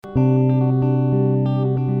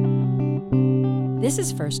This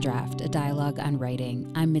is First Draft, a dialogue on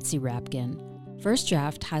writing. I'm Mitzi Rapkin. First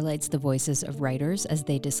Draft highlights the voices of writers as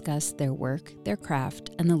they discuss their work, their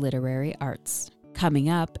craft, and the literary arts. Coming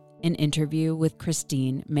up, an interview with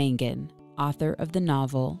Christine Mangan, author of the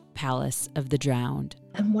novel Palace of the Drowned.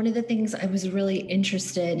 And one of the things I was really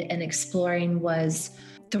interested in exploring was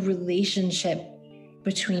the relationship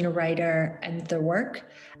between a writer and their work,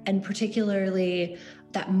 and particularly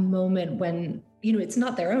that moment when, it's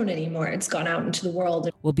not their own anymore. It's gone out into the world.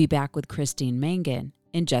 We'll be back with Christine Mangan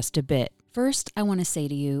in just a bit. First, I want to say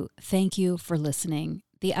to you, thank you for listening.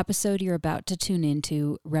 The episode you're about to tune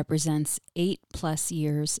into represents 8+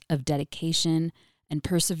 years of dedication and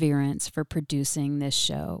perseverance for producing this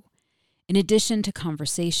show. In addition to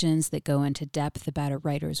conversations that go into depth about a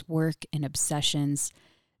writer's work and obsessions,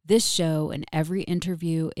 this show and every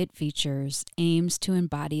interview it features aims to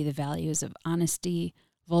embody the values of honesty,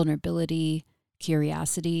 vulnerability,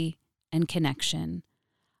 curiosity, and connection.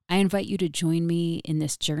 I invite you to join me in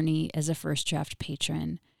this journey as a First Draft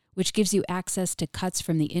patron, which gives you access to cuts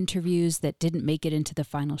from the interviews that didn't make it into the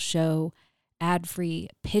final show, ad-free,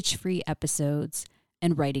 pitch-free episodes,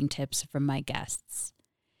 and writing tips from my guests.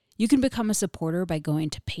 You can become a supporter by going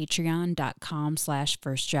to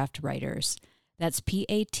patreon.com/firstdraftwriters. That's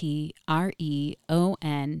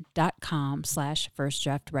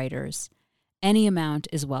patreon.com/firstdraftwriters. Any amount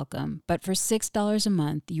is welcome, but for $6 a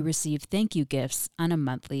month, you receive thank you gifts on a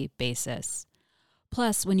monthly basis.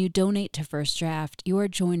 Plus, when you donate to First Draft, you are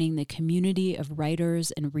joining the community of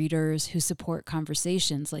writers and readers who support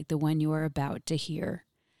conversations like the one you are about to hear.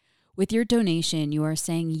 With your donation, you are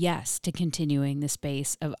saying yes to continuing the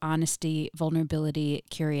space of honesty, vulnerability,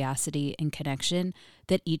 curiosity, and connection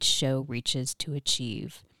that each show reaches to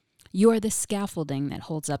achieve. You are the scaffolding that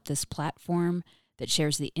holds up this platform, that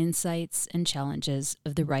shares the insights and challenges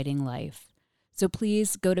of the writing life. So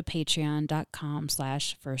please go to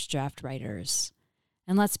patreon.com/firstdraftwriters.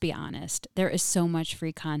 And let's be honest, there is so much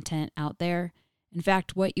free content out there. In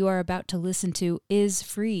fact, what you are about to listen to is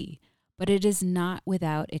free, but it is not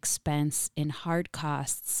without expense in hard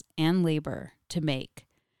costs and labor to make.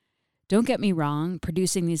 Don't get me wrong,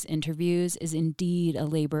 producing these interviews is indeed a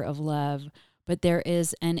labor of love, but there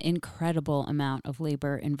is an incredible amount of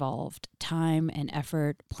labor involved, time and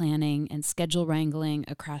effort, planning and schedule wrangling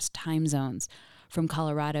across time zones, from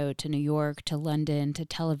Colorado to New York to London to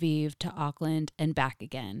Tel Aviv to Auckland and back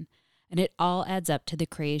again. And it all adds up to the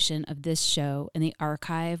creation of this show and the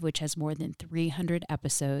archive, which has more than 300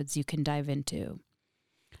 episodes you can dive into.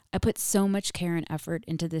 I put so much care and effort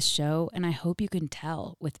into this show, and I hope you can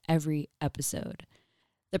tell with every episode.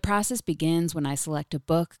 The process begins when I select a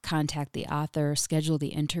book, contact the author, schedule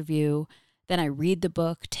the interview. Then I read the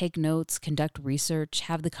book, take notes, conduct research,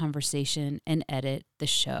 have the conversation, and edit the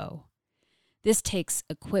show. This takes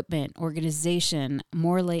equipment, organization,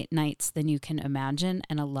 more late nights than you can imagine,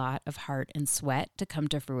 and a lot of heart and sweat to come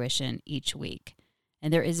to fruition each week.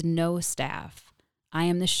 And there is no staff. I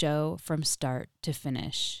am the show from start to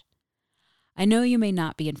finish. I know you may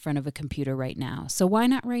not be in front of a computer right now, so why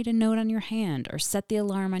not write a note on your hand or set the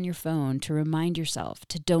alarm on your phone to remind yourself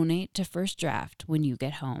to donate to First Draft when you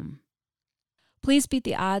get home. Please beat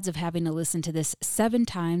the odds of having to listen to this 7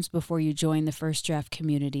 times before you join the First Draft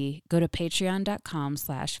community. Go to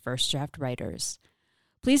patreon.com/firstdraftwriters.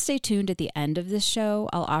 Please stay tuned at the end of this show.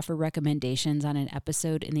 I'll offer recommendations on an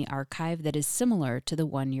episode in the archive that is similar to the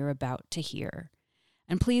one you're about to hear.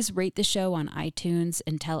 And please rate the show on iTunes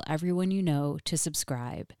and tell everyone you know to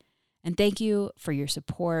subscribe. And thank you for your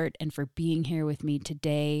support and for being here with me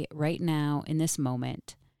today, right now, in this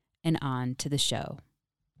moment. And on to the show.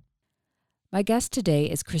 My guest today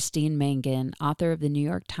is Christine Mangan, author of the New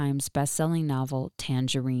York Times bestselling novel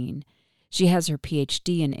Tangerine. She has her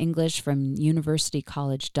PhD in English from University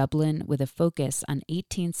College Dublin with a focus on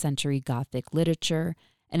 18th century Gothic literature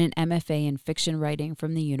and an MFA in fiction writing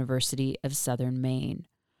from the University of Southern Maine.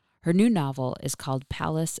 Her new novel is called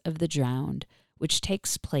Palace of the Drowned, which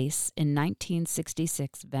takes place in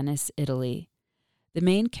 1966 Venice, Italy. The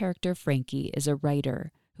main character, Frankie, is a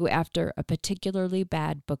writer who, after a particularly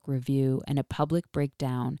bad book review and a public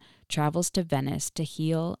breakdown, travels to Venice to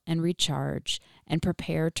heal and recharge and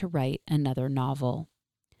prepare to write another novel.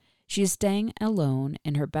 She is staying alone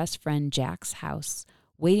in her best friend Jack's house,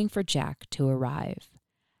 waiting for Jack to arrive.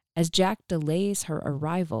 As Jack delays her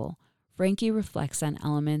arrival, Frankie reflects on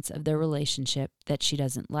elements of their relationship that she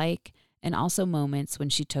doesn't like, and also moments when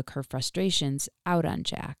she took her frustrations out on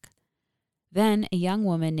Jack. Then a young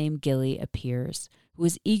woman named Gilly appears, who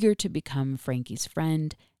is eager to become Frankie's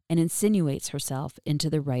friend and insinuates herself into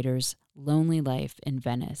the writer's lonely life in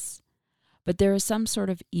Venice. But there is some sort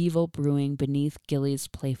of evil brewing beneath Gilly's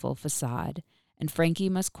playful facade, and Frankie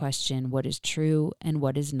must question what is true and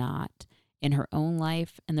what is not in her own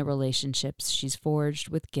life and the relationships she's forged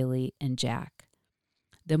with Gilly and Jack.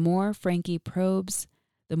 The more Frankie probes,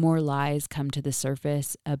 the more lies come to the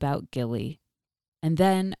surface about Gilly. And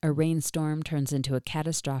then a rainstorm turns into a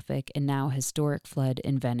catastrophic and now historic flood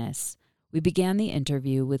in Venice. We began the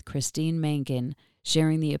interview with Christine Mangan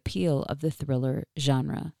sharing the appeal of the thriller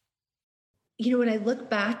genre. When I look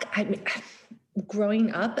back,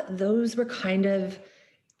 growing up, those were kind of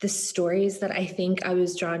the stories that I think I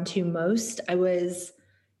was drawn to most. I was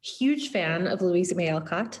a huge fan of Louisa May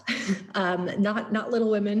Alcott, not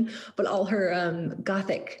Little Women, but all her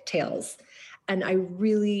Gothic tales. And I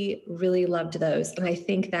really, really loved those. And I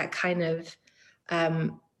think that kind of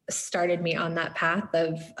started me on that path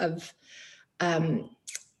of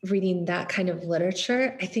reading that kind of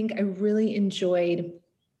literature. I think I really enjoyed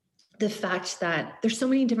the fact that there's so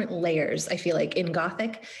many different layers, I feel like, in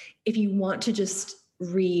Gothic. If you want to just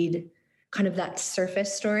read kind of that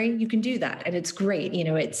surface story, you can do that. And it's great.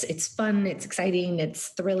 It's fun, it's exciting, it's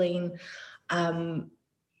thrilling. And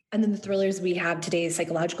then the thrillers we have today,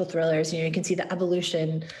 psychological thrillers, you can see the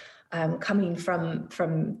evolution coming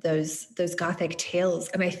from those Gothic tales.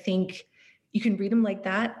 And I think you can read them like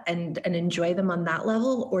that and enjoy them on that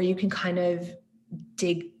level, or you can kind of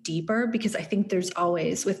dig deeper, because I think there's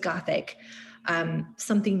always, with Gothic,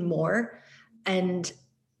 something more. And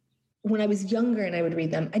when I was younger and I would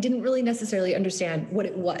read them, I didn't really necessarily understand what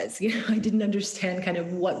it was. I didn't understand kind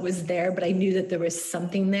of what was there, but I knew that there was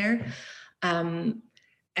something there.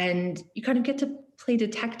 And you kind of get to play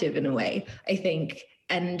detective in a way, I think.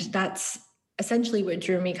 And that's essentially what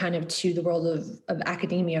drew me kind of to the world of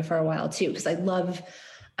academia for a while too, because I love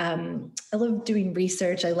doing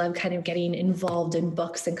research. I love kind of getting involved in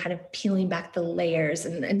books and kind of peeling back the layers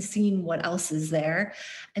and seeing what else is there.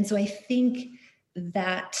 And so I think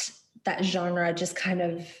that genre just kind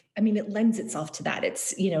of, it lends itself to that.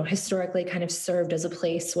 It's, historically kind of served as a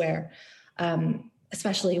place where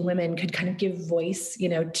especially women could kind of give voice,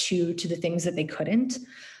 to the things that they couldn't,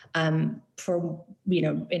 in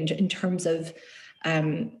terms of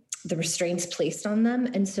the restraints placed on them.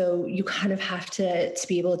 And so you kind of have to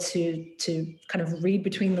be able to kind of read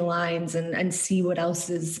between the lines and see what else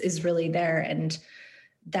is really there. And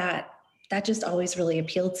that just always really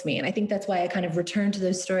appealed to me. And I think that's why I kind of return to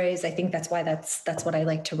those stories. I think that's why that's what I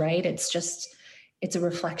like to write. It's a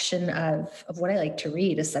reflection of what I like to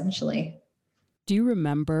read, essentially. Do you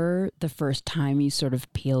remember the first time you sort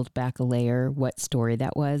of peeled back a layer, what story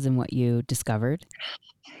that was and what you discovered?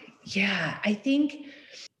 Yeah, I think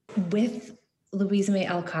with Louisa May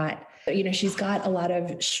Alcott, she's got a lot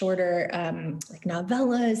of shorter like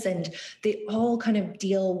novellas, and they all kind of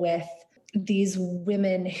deal with these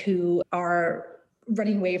women who are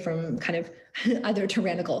running away from kind of either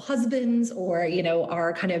tyrannical husbands or,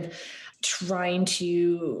 are kind of trying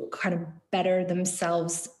to kind of better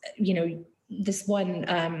themselves, this one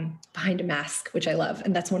Behind a Mask, which I love.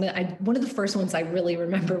 And that's one of the first ones I really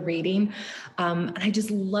remember reading. And I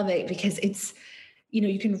just love it because it's,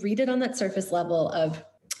 you can read it on that surface level of,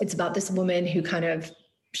 it's about this woman who kind of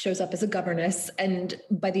shows up as a governess. And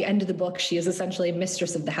by the end of the book, she is essentially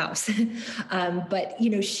mistress of the house. But,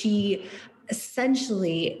 she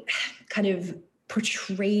essentially kind of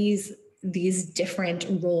portrays these different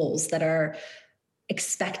roles that are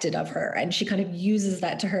expected of her, and she kind of uses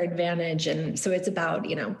that to her advantage. And so it's about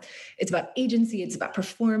agency, it's about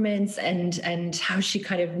performance, and how she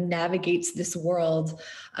kind of navigates this world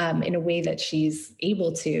in a way that she's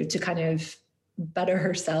able to kind of better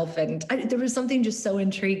herself. And there was something just so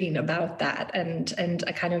intriguing about that, and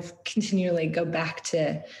I kind of continually go back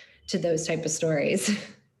to those type of stories.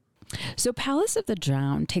 So Palace of the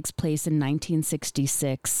Drowned takes place in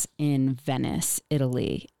 1966 in Venice,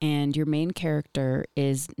 Italy, and your main character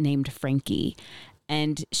is named Frankie,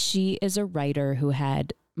 and she is a writer who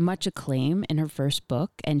had much acclaim in her first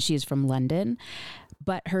book, and she is from London,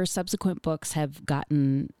 but her subsequent books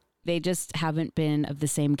they just haven't been of the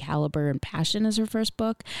same caliber and passion as her first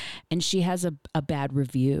book. And she has a bad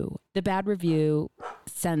review. The bad review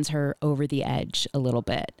sends her over the edge a little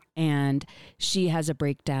bit. And she has a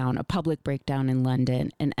public breakdown in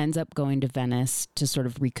London, and ends up going to Venice to sort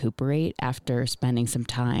of recuperate after spending some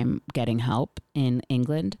time getting help in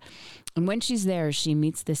England. And when she's there, she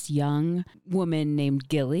meets this young woman named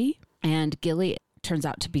Gilly. And Gilly turns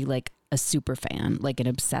out to be like a super fan, like an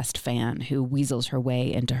obsessed fan who weasels her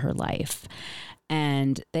way into her life.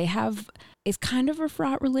 And they have It's kind of a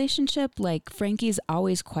fraught relationship. Like Frankie's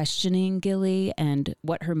always questioning Gilly and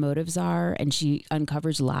what her motives are. And she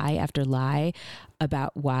uncovers lie after lie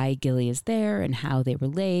about why Gilly is there and how they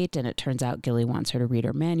relate. And it turns out Gilly wants her to read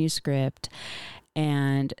her manuscript.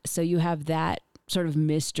 And so you have that sort of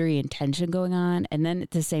mystery and tension going on. And then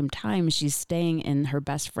at the same time, she's staying in her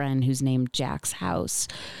best friend who's named Jack's house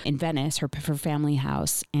in Venice, her family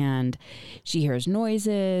house. And she hears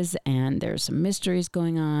noises and there's some mysteries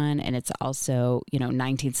going on. And it's also,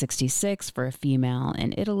 1966 for a female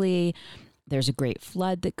in Italy. There's a great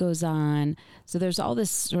flood that goes on. So there's all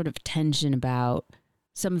this sort of tension about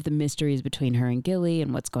some of the mysteries between her and Gilly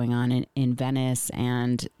and what's going on in Venice,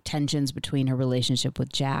 and tensions between her relationship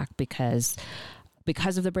with Jack because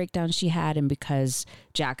of the breakdown she had, and because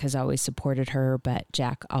Jack has always supported her, but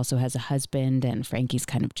Jack also has a husband and Frankie's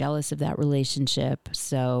kind of jealous of that relationship.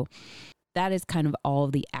 So that is kind of all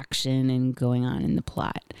of the action and going on in the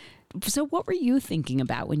plot. So what were you thinking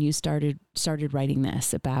about when you started writing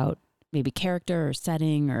this, about maybe character or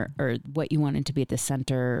setting or what you wanted to be at the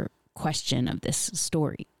center question of this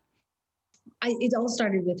story? It all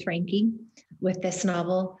started with Frankie, with this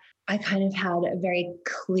novel. I kind of had a very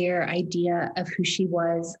clear idea of who she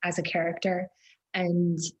was as a character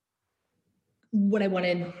and what I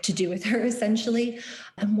wanted to do with her, essentially.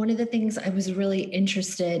 And one of the things I was really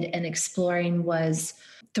interested in exploring was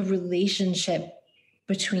the relationship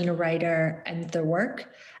between a writer and their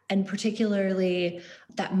work, and particularly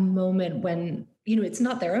that moment when, it's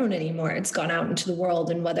not their own anymore. It's gone out into the world,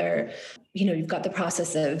 and whether, you've got the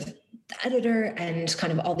process of the editor and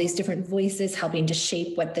kind of all these different voices helping to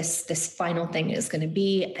shape what this final thing is going to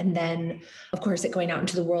be. And then, of course, it going out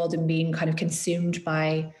into the world and being kind of consumed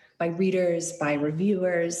by readers, by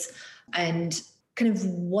reviewers, and kind of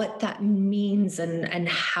what that means and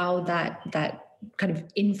how that kind of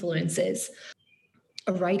influences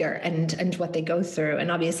a writer and what they go through.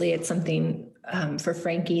 And obviously it's something for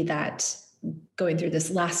Frankie that going through this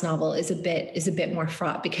last novel is a bit more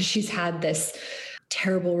fraught, because she's had this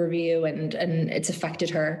terrible review and it's affected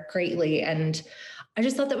her greatly. And I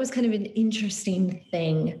just thought that was kind of an interesting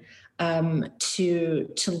thing to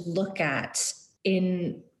look at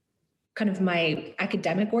in kind of my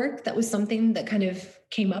academic work. That was something that kind of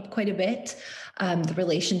came up quite a bit, the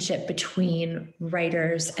relationship between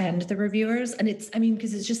writers and the reviewers. And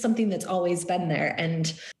because it's just something that's always been there.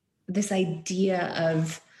 And this idea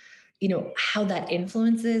of, how that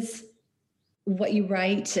influences what you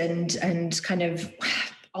write and kind of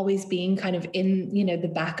always being kind of in, the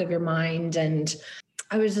back of your mind. And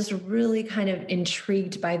I was just really kind of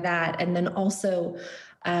intrigued by that. And then also,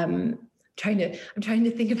 I'm trying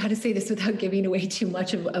to think of how to say this without giving away too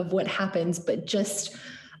much of what happens, but just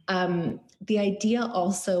the idea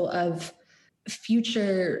also of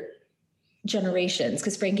future generations,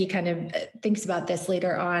 because Frankie kind of thinks about this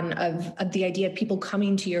later on, of the idea of people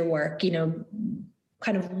coming to your work,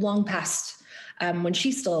 kind of long past when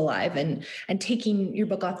she's still alive, and taking your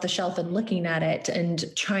book off the shelf and looking at it and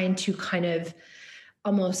trying to kind of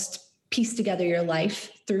almost piece together your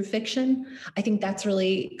life through fiction. I think that's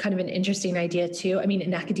really kind of an interesting idea too.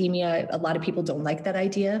 In academia, a lot of people don't like that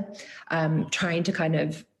idea, trying to kind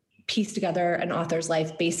of piece together an author's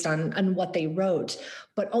life based on what they wrote.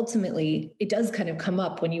 But ultimately, it does kind of come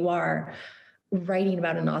up when you are writing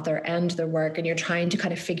about an author and their work, and you're trying to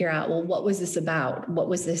kind of figure out, well, what was this about? What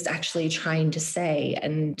was this actually trying to say?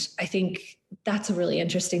 And I think that's a really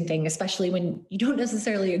interesting thing, especially when you don't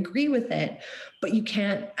necessarily agree with it, but you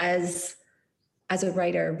can't, as a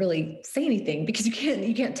writer, really say anything, because you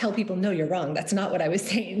can't tell people, no, you're wrong. That's not what I was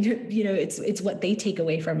saying. It's what they take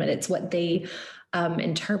away from it. It's what they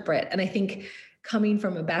interpret. And I think coming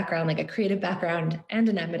from a background, like a creative background and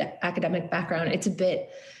an academic background,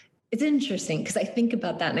 it's interesting, because I think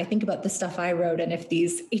about that and I think about the stuff I wrote. And if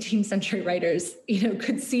these 18th century writers,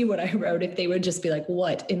 could see what I wrote, if they would just be like,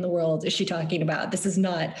 what in the world is she talking about? This is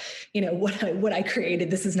not, what I created.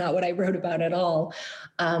 This is not what I wrote about at all.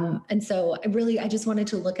 And so I just wanted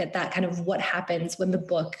to look at that kind of what happens when the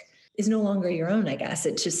book is no longer your own, I guess.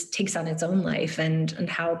 It just takes on its own life, and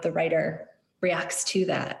how the writer reacts to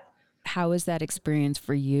that. How was that experience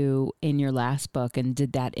for you in your last book, and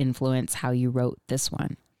did that influence how you wrote this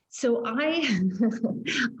one? So I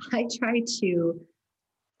try to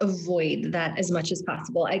avoid that as much as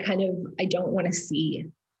possible. I don't want to see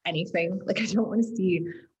anything. Like, I don't want to see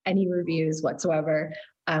any reviews whatsoever,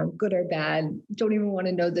 good or bad. Don't even want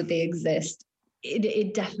to know that they exist.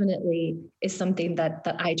 It definitely is something that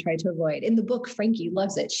I try to avoid. In the book, Frankie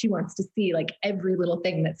loves it. She wants to see like every little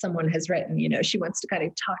thing that someone has written. She wants to kind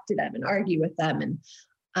of talk to them and argue with them,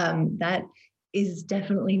 and that is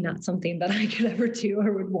definitely not something that I could ever do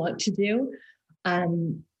or would want to do.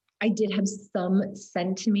 I did have some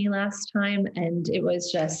sent to me last time, and it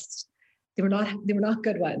was just they were not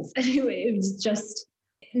good ones. Anyway, it was just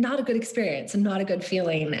not a good experience and not a good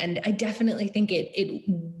feeling. And I definitely think it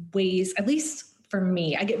weighs, at least for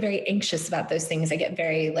me. I get very anxious about those things. I get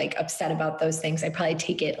very like upset about those things. I probably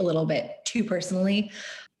take it a little bit too personally.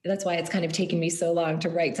 That's why it's kind of taken me so long to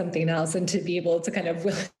write something else and to be able to kind of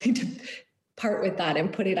willing to part with that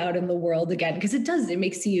and put it out in the world again. Because it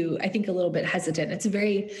makes you, I think, a little bit hesitant. It's a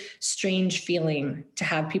very strange feeling to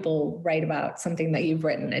have people write about something that you've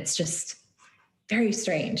written. It's just very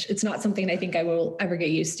strange. It's not something I think I will ever get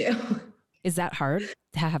used to. Is that hard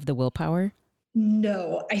to have the willpower?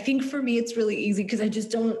 No, I think for me, it's really easy because I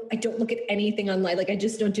don't look at anything online. Like I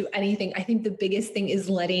just don't do anything. I think the biggest thing is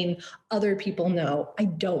letting other people know I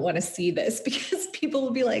don't want to see this because people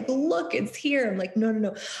will be like, look, it's here. I'm like,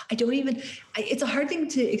 no. I don't even, it's a hard thing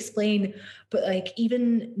to explain, but like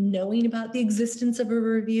even knowing about the existence of a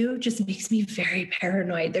review just makes me very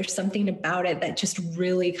paranoid. There's something about it that just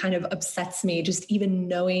really kind of upsets me. Just even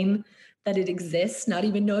knowing that it exists, not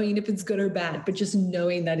even knowing if it's good or bad, but just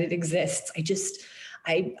knowing that it exists.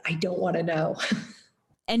 I don't want to know.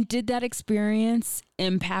 And did that experience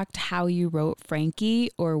impact how you wrote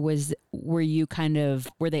Frankie, or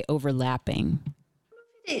were they overlapping?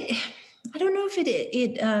 I don't know if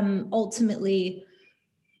it ultimately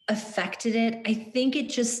affected it. I think it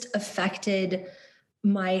just affected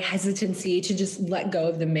my hesitancy to just let go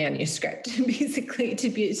of the manuscript, basically to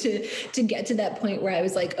get to that point where I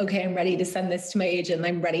was like, okay, I'm ready to send this to my agent.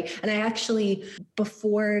 I'm ready. And I actually,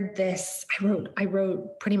 before this, I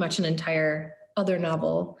wrote pretty much an entire other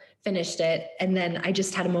novel, finished it. And then I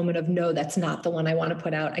just had a moment of, no, that's not the one I want to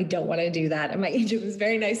put out. I don't want to do that. And my agent was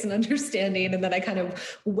very nice and understanding. And then I kind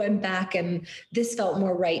of went back and this felt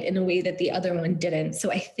more right in a way that the other one didn't.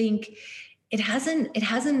 So I think it hasn't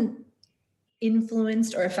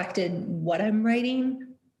influenced or affected what I'm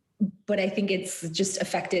writing, but I think it's just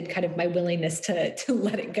affected kind of my willingness to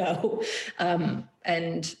let it go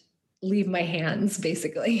and leave my hands,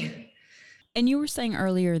 basically. And you were saying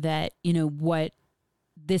earlier that, what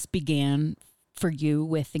this began for you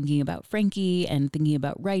with thinking about Frankie and thinking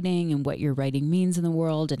about writing and what your writing means in the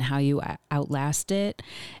world and how you outlast it.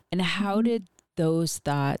 And how did those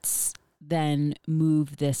thoughts then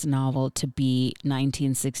move this novel to be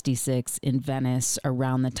 1966 in Venice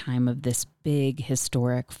around the time of this big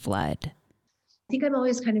historic flood? I think I'm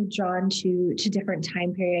always kind of drawn to different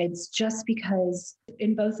time periods just because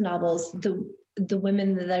in both novels, the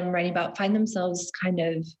women that I'm writing about find themselves kind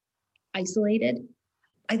of isolated.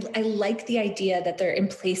 I like the idea that they're in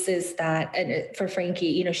places that, and for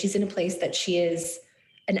Frankie, she's in a place that she is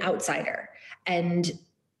an outsider and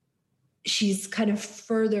she's kind of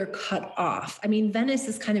further cut off. I mean, Venice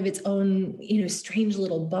is kind of its own, strange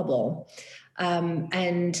little bubble.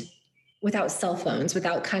 And without cell phones,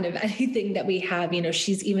 without kind of anything that we have,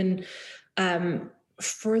 she's even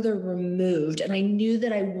further removed. And I knew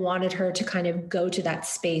that I wanted her to kind of go to that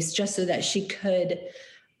space just so that she could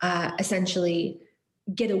essentially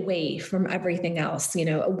get away from everything else,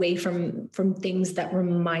 away from things that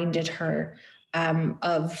reminded her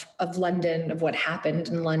of London, of what happened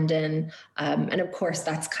in London. And of course,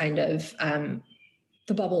 that's kind of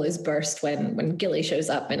the bubble is burst when Gilly shows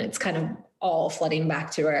up and it's kind of all flooding back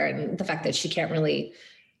to her, and the fact that she can't really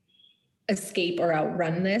escape or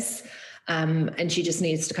outrun this. And she just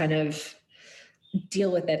needs to kind of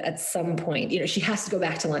deal with it at some point. She has to go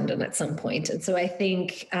back to London at some point. And so I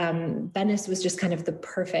think Venice was just kind of the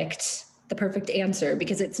perfect answer,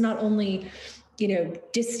 because it's not only,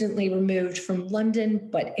 distantly removed from London,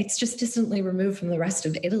 but it's just distantly removed from the rest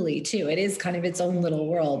of Italy too. It is kind of its own little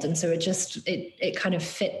world. And so it kind of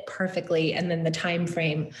fit perfectly. And then the time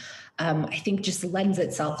frame, I think, just lends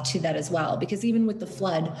itself to that as well, because even with the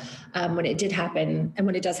flood, when it did happen and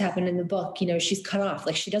when it does happen in the book, she's cut off.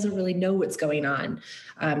 Like, she doesn't really know what's going on.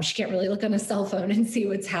 She can't really look on a cell phone and see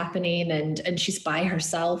what's happening, and she's by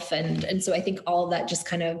herself. And so I think all of that just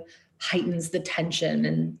kind of heightens the tension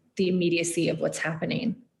and the immediacy of what's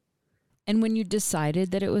happening. And when you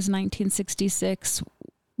decided that it was 1966,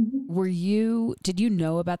 did you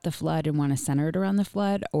know about the flood and want to center it around the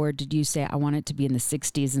flood? Or did you say, I want it to be in the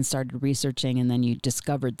 60s and started researching and then you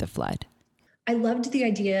discovered the flood? I loved the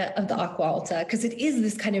idea of the Acqua Alta because it is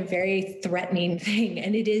this kind of very threatening thing.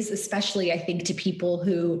 And it is, especially, I think, to people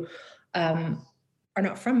who are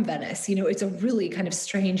not from Venice. It's a really kind of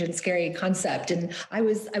strange and scary concept. And I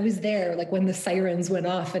was there like when the sirens went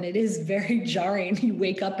off, and it is very jarring. You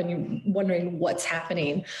wake up and you're wondering what's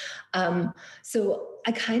happening. So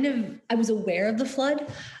I was aware of the flood.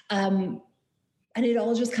 And it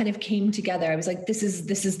all just kind of came together. I was like, this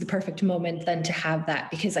is the perfect moment then to have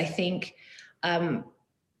that, because I think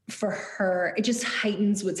for her, it just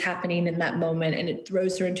heightens what's happening in that moment, and it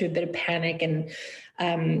throws her into a bit of panic. And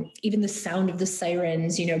even the sound of the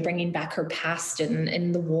sirens, bringing back her past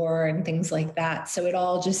in the war and things like that. So it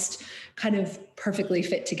all just kind of perfectly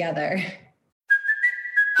fit together.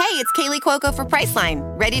 Hey, it's Kaylee Cuoco for Priceline.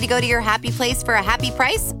 Ready to go to your happy place for a happy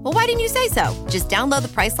price? Well, why didn't you say so? Just download the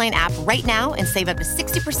Priceline app right now and save up to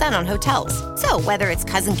 60% on hotels. So whether it's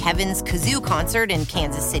Cousin Kevin's Kazoo Concert in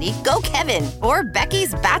Kansas City, go Kevin, or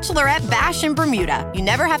Becky's Bachelorette Bash in Bermuda, you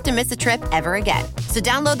never have to miss a trip ever again. So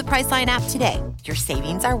download the Priceline app today. Your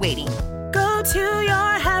savings are waiting. Go to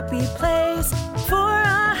your happy place for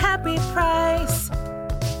a happy price.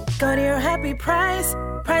 Go to your happy price,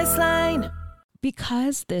 Priceline.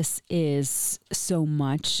 Because this is so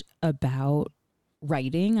much about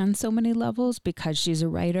writing on so many levels, because she's a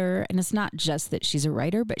writer, and it's not just that she's a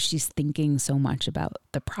writer, but she's thinking so much about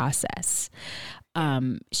the process.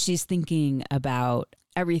 She's thinking about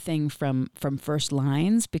everything from first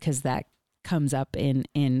lines, because that comes up in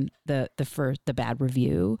the bad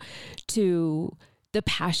review, to the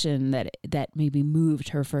passion that maybe moved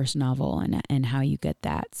her first novel, and how you get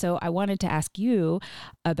that. So I wanted to ask you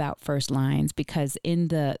about First Lines, because in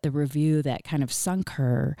the review that kind of sunk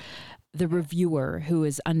her, the reviewer, who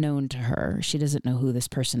is unknown to her, she doesn't know who this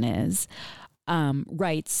person is,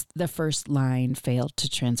 writes, "The first line failed to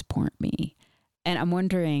transport me." And I'm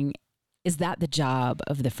wondering, is that the job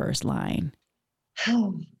of the first line?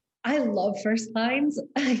 Oh, I love first lines.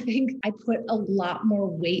 I think I put a lot more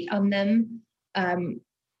weight on them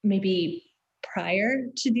maybe prior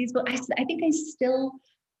to these books. I think I still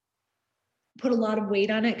put a lot of weight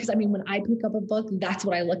on it, because when I pick up a book, that's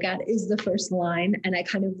what I look at, is the first line, and I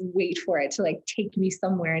kind of wait for it to like take me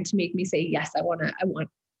somewhere and to make me say, yes, I want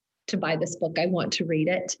to buy this book. I want to read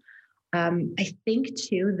it. I think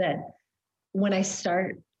too that when I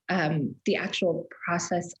start the actual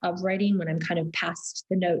process of writing, when I'm kind of past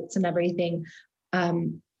the notes and everything,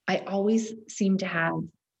 I always seem to have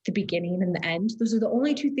the beginning and the end. Those are the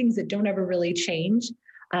only two things that don't ever really change.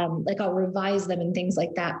 Like I'll revise them and things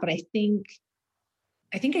like that. But I think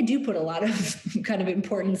I do put a lot of kind of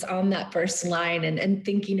importance on that first line, and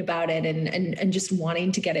thinking about it, and just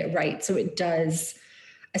wanting to get it right. So it does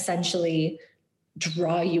essentially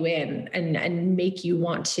draw you in and make you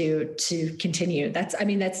want to continue.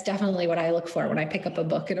 That's definitely what I look for when I pick up a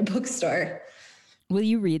book in a bookstore. Will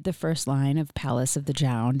you read the first line of Palace of the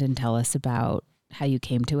Drowned and tell us about how you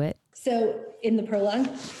came to it? So in the prologue,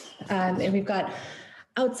 and we've got,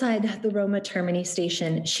 outside the Roma Termini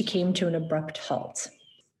station, she came to an abrupt halt.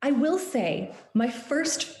 I will say my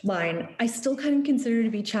first line, I still kind of consider to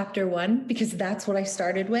be chapter 1, because that's what I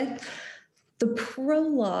started with. The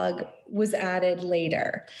prologue was added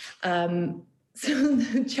later. So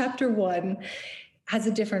chapter 1 has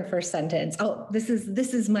a different first sentence. Oh, this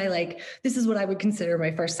is what I would consider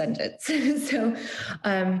my first sentence. So,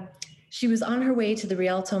 she was on her way to the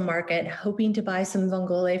Rialto market, hoping to buy some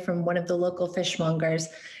vongole from one of the local fishmongers,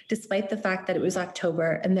 despite the fact that it was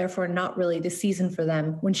October and therefore not really the season for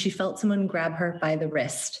them, when she felt someone grab her by the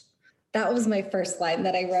wrist. That was my first line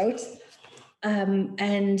that I wrote.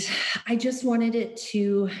 And I just wanted it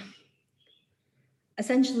to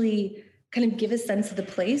essentially kind of give a sense of the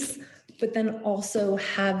place, but then also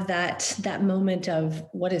have that moment of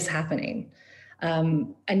what is happening,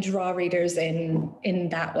 and draw readers in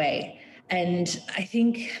that way. And I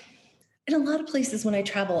think in a lot of places when I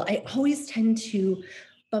travel, I always tend to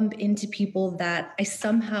bump into people that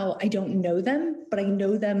I don't know them, but I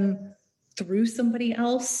know them through somebody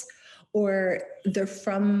else, or they're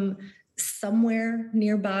from somewhere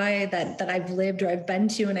nearby that I've lived or I've been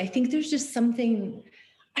to. And I think there's just something,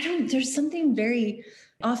 there's something very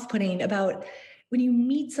off-putting about when you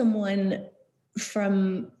meet someone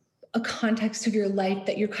from a context of your life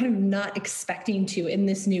that you're kind of not expecting to in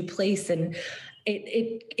this new place. And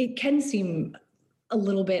it can seem a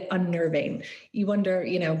little bit unnerving. You wonder,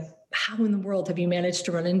 how in the world have you managed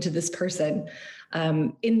to run into this person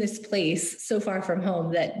in this place so far from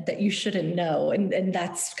home that you shouldn't know? And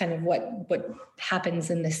that's kind of what happens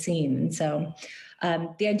in this scene. And so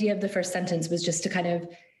the idea of the first sentence was just to kind of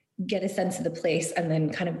get a sense of the place and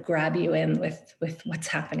then kind of grab you in with what's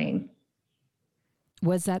happening.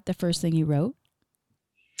 Was that the first thing you wrote?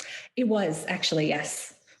 It was actually,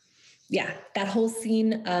 yes. Yeah, that whole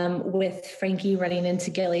scene with Frankie running into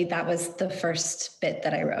Gilly, that was the first bit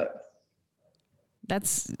that I wrote.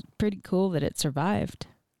 That's pretty cool that it survived.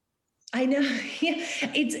 I know. Yeah,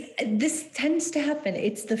 this tends to happen.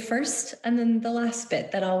 It's the first and then the last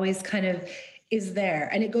bit that always kind of is there,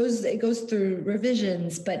 and it goes through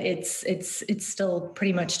revisions, but it's still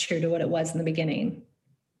pretty much true to what it was in the beginning.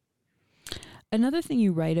 Another thing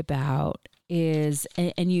you write about is,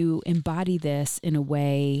 and you embody this in a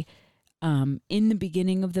way, in the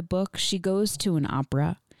beginning of the book, she goes to an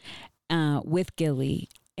opera with Gilly,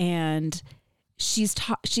 and she's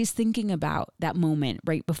thinking about that moment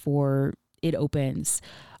right before it opens,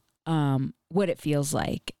 what it feels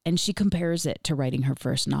like, and she compares it to writing her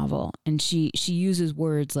first novel, and she uses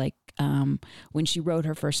words like, when she wrote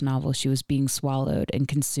her first novel, she was being swallowed and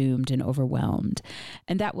consumed and overwhelmed,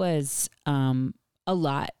 and that was a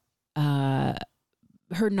lot.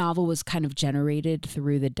 Her novel was kind of generated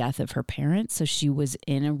through the death of her parents, so she was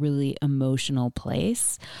in a really emotional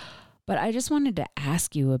place. But I just wanted to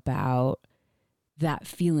ask you about that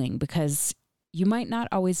feeling, because you might not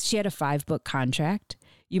always, she had a 5-book contract.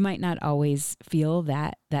 You might not always feel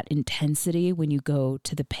that intensity when you go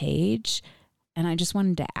to the page. And I just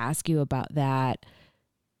wanted to ask you about that,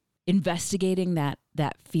 investigating that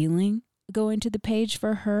feeling going to the page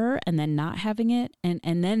for her and then not having it.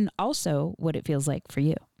 And then also what it feels like for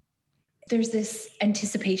you. There's this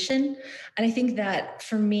anticipation. And I think that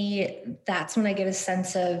for me, that's when I get a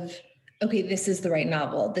sense of, okay, this is the right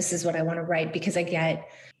novel. This is what I want to write, because I get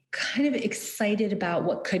kind of excited about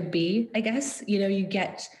what could be, I guess.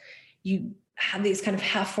 You have these kind of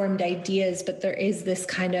half-formed ideas, but there is this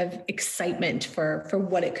kind of excitement for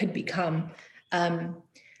what it could become. And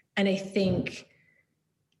I think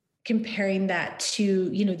comparing that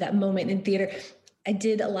to, that moment in theater, I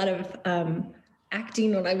did a lot of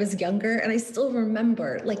acting when I was younger, and I still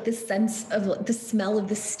remember like the sense of like, the smell of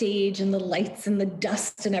the stage and the lights and the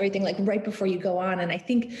dust and everything, like right before you go on. And I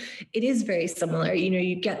think it is very similar.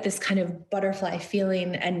 You get this kind of butterfly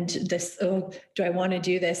feeling and this, oh, do I want to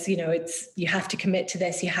do this? You have to commit to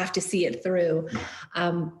this. You have to see it through.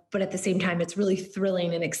 But at the same time, it's really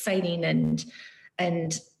thrilling and exciting,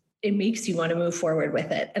 and it makes you want to move forward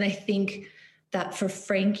with it. And I think that for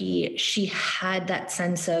Frankie, she had that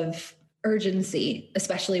sense of urgency,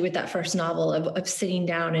 especially with that first novel, of sitting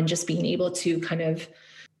down and just being able to kind of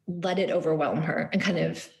let it overwhelm her and kind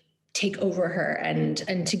of take over her and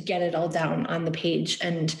to get it all down on the page.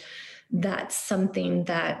 And that's something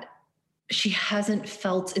that she hasn't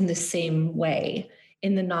felt in the same way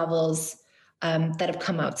in the novels that have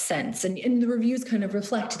come out since. And the reviews kind of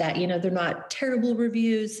reflect that, they're not terrible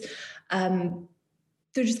reviews.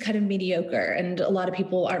 They're just kind of mediocre, and a lot of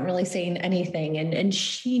people aren't really saying anything, and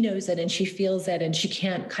she knows it and she feels it, and she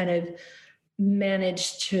can't kind of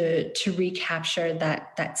manage to recapture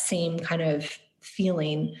that same kind of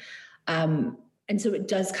feeling. And so it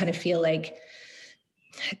does kind of feel like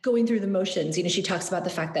going through the motions. She talks about the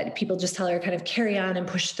fact that people just tell her kind of carry on and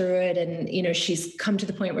push through it. And, she's come to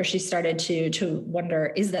the point where she started to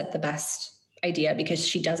wonder, is that the best idea? Because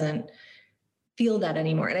she doesn't feel that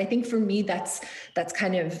anymore. And I think for me, that's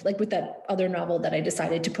kind of like with that other novel that I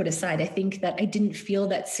decided to put aside. I think that I didn't feel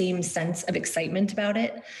that same sense of excitement about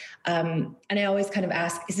it. And I always kind of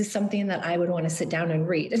ask, is this something that I would want to sit down and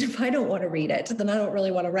read? And if I don't want to read it, then I don't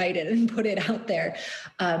really want to write it and put it out there.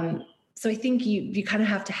 So I think you kind of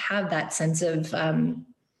have to have that sense of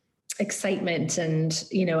excitement and,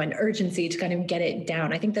 an urgency to kind of get it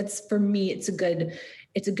down. I think that's, for me, it's a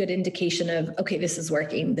good indication of, okay, this is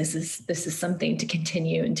working. This is something to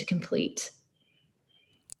continue and to complete.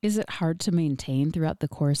 Is it hard to maintain throughout the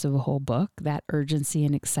course of a whole book, that urgency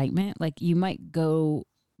and excitement? Like you might go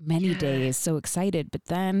many days so excited, but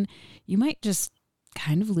then you might just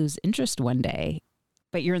kind of lose interest one day,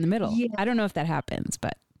 but you're in the middle. Yeah. I don't know if that happens,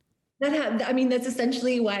 but. That's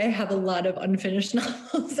essentially why I have a lot of unfinished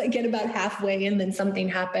novels. I get about halfway and then something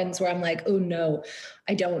happens where I'm like, oh no,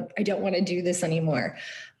 I don't want to do this anymore.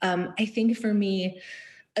 I think for me,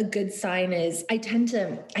 a good sign is I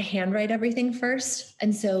handwrite everything first.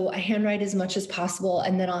 And so I handwrite as much as possible.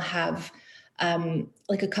 And then I'll have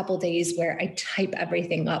like a couple days where I type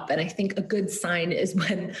everything up. And I think a good sign is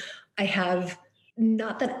when I have,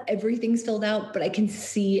 not that everything's filled out, but I can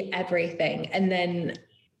see everything. And then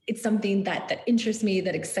it's something that interests me,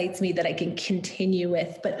 that excites me, that I can continue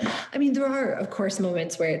with. But there are, of course,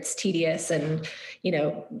 moments where it's tedious. And,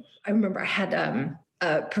 I remember I had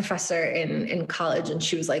a professor in college, and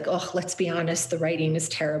she was like, oh, let's be honest, the writing is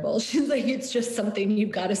terrible. She's like, it's just something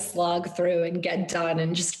you've got to slog through and get done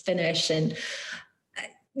and just finish. And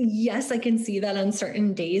yes, I can see that on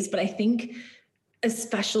certain days, but I think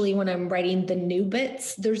especially when I'm writing the new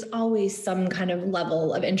bits, there's always some kind of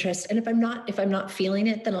level of interest. And if I'm not feeling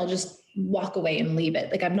it, then I'll just walk away and leave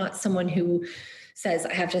it. Like I'm not someone who says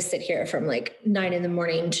I have to sit here from like 9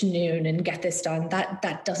 a.m. to noon and get this done.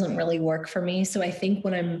 That doesn't really work for me. So I think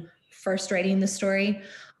when I'm first writing the story,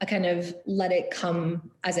 I kind of let it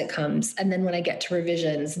come as it comes. And then when I get to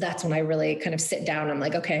revisions, that's when I really kind of sit down. I'm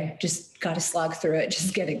like, okay, just got to slog through it.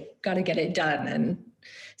 Just got to get it done. And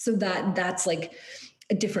so that's like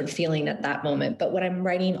a different feeling at that moment. But when I'm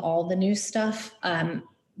writing all the new stuff,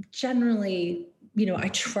 generally, I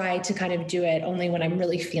try to kind of do it only when I'm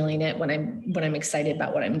really feeling it, when I'm excited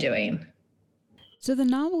about what I'm doing. So the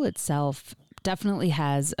novel itself definitely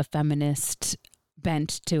has a feminist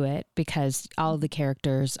bent to it because all the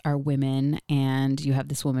characters are women and you have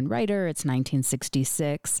this woman writer. It's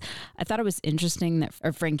 1966. I thought it was interesting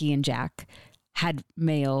that Frankie and Jack had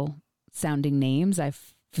male sounding names. I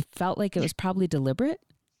felt like it was probably deliberate.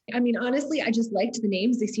 I mean, honestly, I just liked the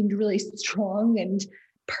names. They seemed really strong and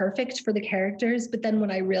perfect for the characters. But then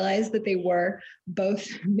when I realized that they were both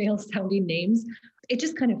male sounding names, it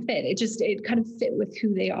just kind of fit. It kind of fit with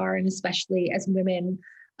who they are. And especially as women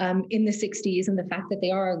in the 60s, and the fact that they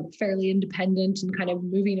are fairly independent and kind of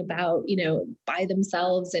moving about, by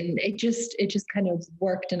themselves. And it just kind of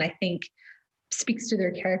worked. And I think speaks to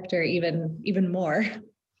their character even more.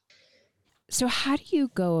 So how do you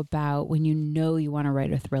go about when you want to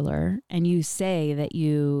write a thriller and you say that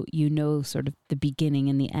you know sort of the beginning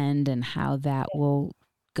and the end and how that will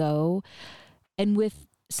go? And with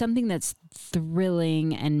something that's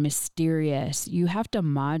thrilling and mysterious, you have to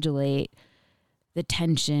modulate the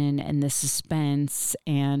tension and the suspense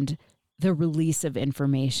and the release of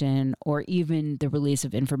information, or even the release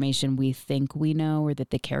of information we think we know or that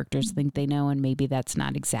the characters think they know, and maybe that's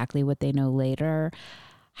not exactly what they know later.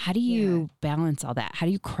 How do you balance all that? How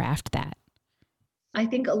do you craft that? I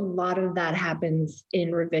think a lot of that happens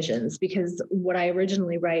in revisions because what I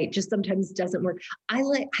originally write just sometimes doesn't work. I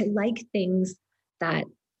like things that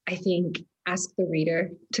I think ask the reader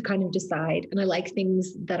to kind of decide. And I like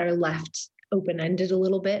things that are left open-ended a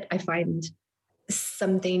little bit. I find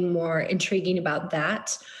something more intriguing about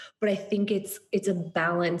that. But I think it's a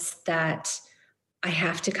balance that I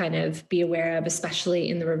have to kind of be aware of, especially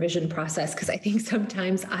in the revision process, because I think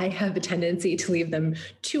sometimes I have a tendency to leave them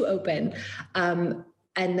too open. And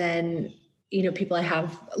then, people I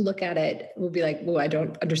have look at it will be like, well, I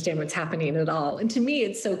don't understand what's happening at all. And to me,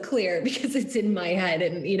 it's so clear because it's in my head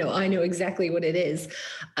and, I know exactly what it is.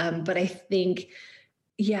 But I think,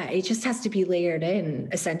 it just has to be layered in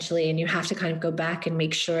essentially. And you have to kind of go back and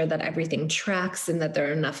make sure that everything tracks and that there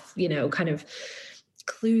are enough, kind of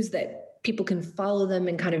clues that people can follow them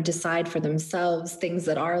and kind of decide for themselves things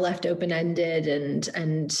that are left open-ended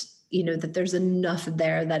and that there's enough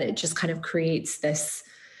there that it just kind of creates this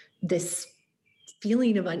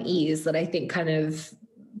feeling of unease that I think kind of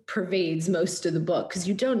pervades most of the book because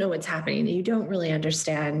you don't know what's happening and you don't really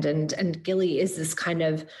understand. And Gilly is this kind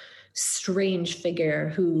of strange figure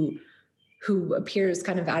who appears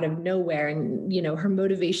kind of out of nowhere. And, her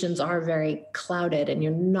motivations are very clouded and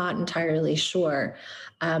you're not entirely sure.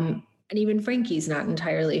 And even Frankie's not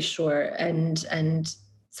entirely sure. And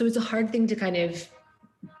so it's a hard thing to kind of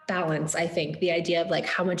balance, I think, the idea of like,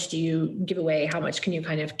 how much do you give away? How much can you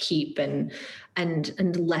kind of keep and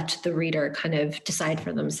let the reader kind of decide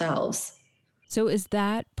for themselves? So is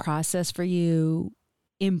that process for you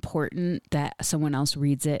important that someone else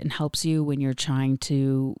reads it and helps you when you're trying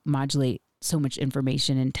to modulate so much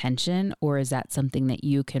information and tension? Or is that something that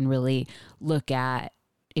you can really look at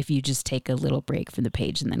if you just take a little break from the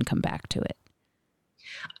page and then come back to it?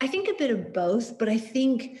 I think a bit of both, but I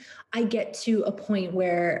think I get to a point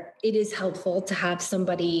where it is helpful to have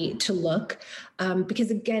somebody to look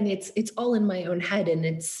because again, it's all in my own head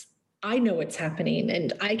and I know what's happening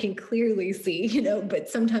and I can clearly see, but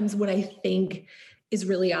sometimes what I think is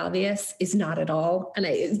really obvious is not at all.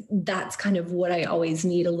 And that's kind of what I always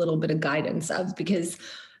need a little bit of guidance of because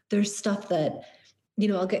there's stuff that,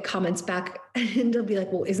 I'll get comments back and they'll be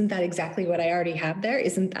like, well, isn't that exactly what I already have there?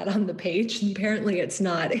 Isn't that on the page? And apparently it's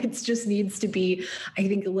not. It just needs to be, I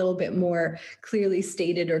think, a little bit more clearly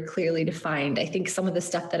stated or clearly defined. I think some of the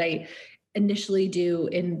stuff that I initially do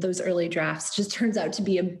in those early drafts just turns out to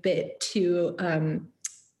be a bit too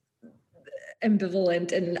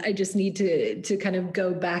ambivalent. And I just need to kind of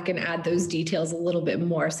go back and add those details a little bit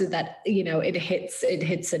more so that, it hits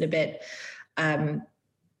it a bit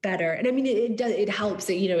better. And I mean, it helps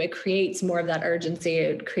that, it creates more of that urgency.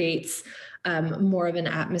 It creates more of an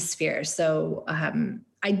atmosphere. So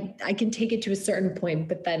I can take it to a certain point,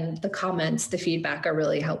 but then the comments, the feedback are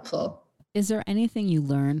really helpful. Is there anything you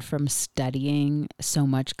learned from studying so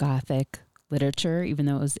much Gothic literature, even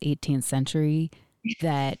though it was the 18th century,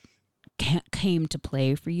 that came to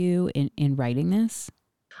play for you in writing this?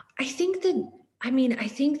 I think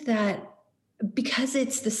that because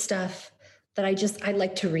it's the stuff that I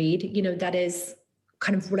like to read, that is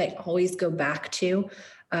kind of what I always go back to,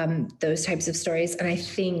 those types of stories. And I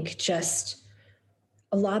think just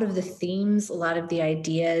a lot of the themes, a lot of the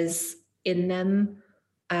ideas in them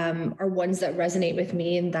are ones that resonate with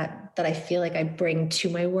me and that I feel like I bring to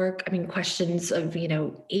my work. I mean, questions of,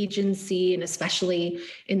 agency, and especially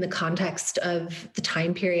in the context of the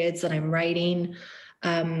time periods that I'm writing.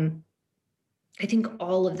 I think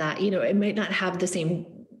all of that, it might not have the same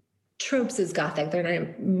tropes as Gothic.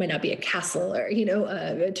 There might not be a castle or,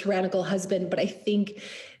 a tyrannical husband, but I think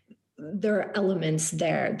there are elements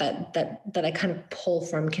there that I kind of pull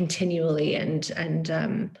from continually and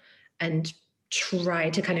try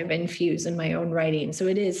to kind of infuse in my own writing. So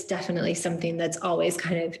it is definitely something that's always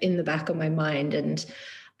kind of in the back of my mind. And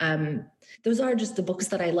those are just the books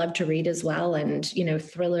that I love to read as well. And,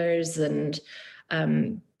 thrillers and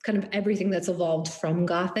kind of everything that's evolved from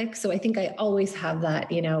Gothic. So I think I always have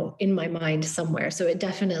that, in my mind somewhere. So it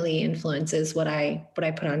definitely influences what I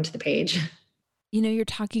put onto the page. You're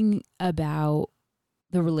talking about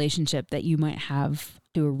the relationship that you might have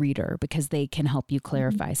to a reader because they can help you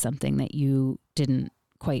clarify something that you didn't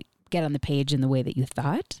quite get on the page in the way that you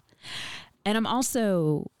thought. And I'm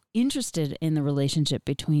also interested in the relationship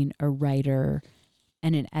between a writer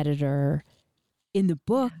and an editor. In the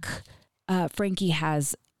book, Frankie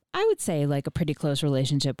has, I would say, like a pretty close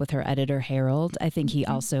relationship with her editor, Harold. I think he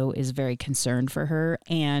also is very concerned for her,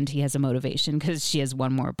 and he has a motivation because she has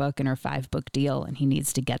one more book in her 5-book deal and he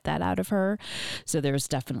needs to get that out of her. So there's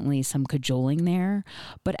definitely some cajoling there.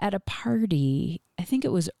 But at a party, I think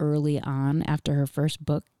it was early on after her first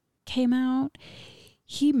book came out,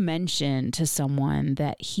 he mentioned to someone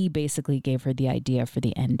that he basically gave her the idea for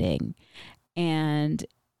the ending. And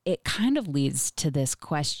it kind of leads to this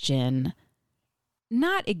question,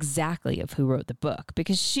 not exactly of who wrote the book,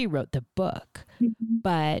 because she wrote the book,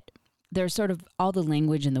 but there's sort of all the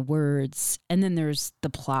language and the words, and then there's the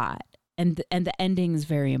plot, and the ending is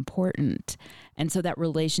very important. And so that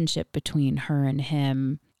relationship between her and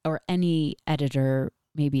him, or any editor,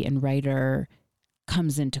 maybe, and writer,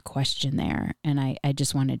 comes into question there. And I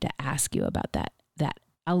just wanted to ask you about that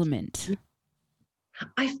element.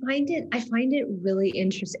 I find it really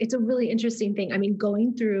interesting. It's a really interesting thing. I mean,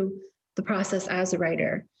 going through the process as a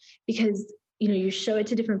writer, because, you show it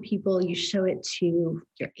to different people, you show it to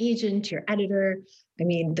your agent, your editor,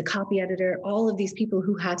 the copy editor, all of these people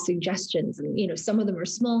who have suggestions, and, some of them are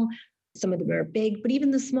small, some of them are big, but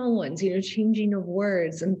even the small ones, changing of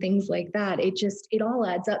words and things like that, it all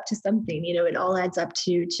adds up to something, it all adds up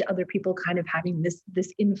to other people kind of having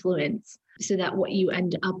this influence, so that what you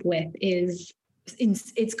end up with is,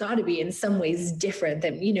 it's got to be in some ways different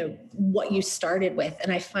than, what you started with.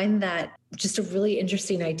 And I find that just a really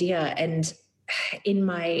interesting idea. And in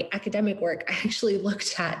my academic work, I actually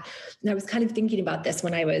looked at, and I was kind of thinking about this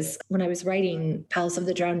when I was writing Palace of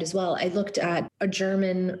the Drowned as well. I looked at a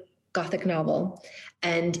German Gothic novel,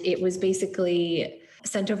 and it was basically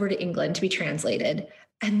sent over to England to be translated.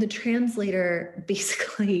 And the translator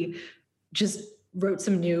basically just wrote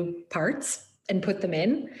some new parts and put them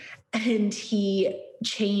in. And he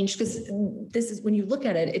changed, because this is, when you look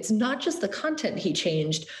at it, it's not just the content he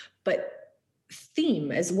changed, but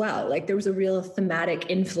theme as well. Like there was a real thematic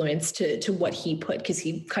influence to what he put, because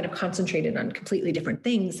he kind of concentrated on completely different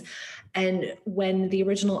things. And when the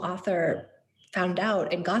original author found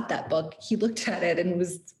out and got that book, he looked at it and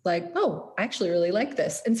was like, oh, I actually really like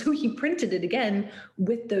this. And so he printed it again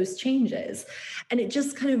with those changes. And it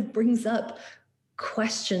just kind of brings up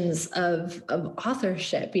questions of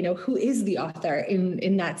authorship. Who is the author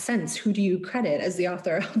in that sense? Who do you credit as the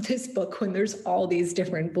author of this book when there's all these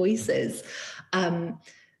different voices? And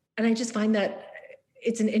I just find that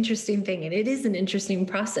it's an interesting thing, and it is an interesting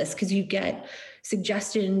process, because you get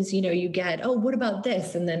suggestions, you get, oh, what about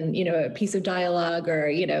this? And then, a piece of dialogue or,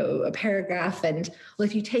 a paragraph. And well,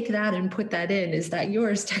 if you take that and put that in, is that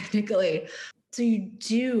yours technically? So you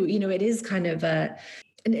do, it is kind of an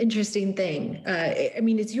interesting thing.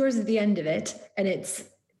 It's yours at the end of it, and it's,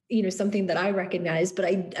 something that I recognize, but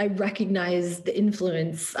I recognize the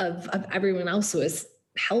influence of everyone else who has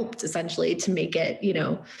helped essentially to make it,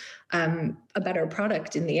 a better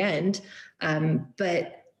product in the end.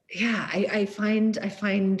 But yeah, I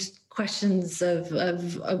find questions of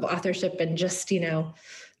authorship and just,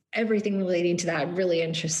 everything relating to that really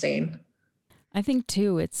interesting. I think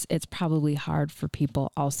too, it's probably hard for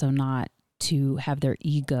people also not to have their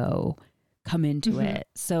ego come into it.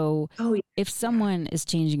 So if someone is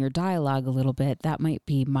changing your dialogue a little bit, that might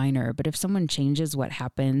be minor. But if someone changes what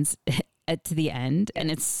happens to the end, and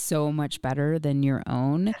it's so much better than your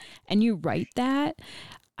own, and you write that,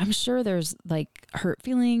 I'm sure there's like hurt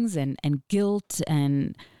feelings and guilt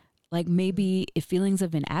and like maybe feelings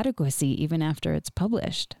of inadequacy even after it's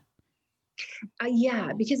published.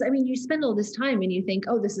 Yeah, because I mean, you spend all this time and you think,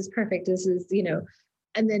 oh, this is perfect. This is,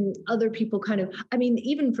 and then other people kind of, I mean,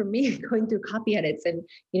 even for me going through copy edits and,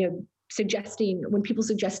 suggesting when people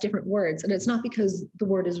suggest different words, and it's not because the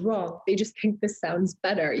word is wrong, they just think this sounds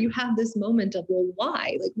better. You have this moment of, well,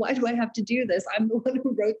 why? Like, why do I have to do this? I'm the one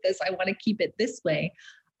who wrote this. I want to keep it this way.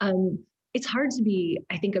 It's hard to be,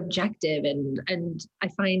 I think, objective. And I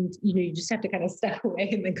find, you just have to kind of step away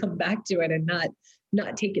and then come back to it and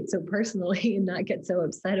not take it so personally and not get so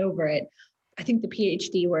upset over it. I think the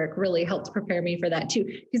PhD work really helped prepare me for that too.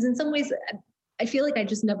 Because in some ways, I feel like I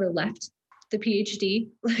just never left the PhD,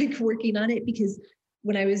 like working on it, because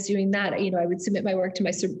when I was doing that, I would submit my work to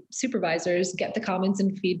my supervisors, get the comments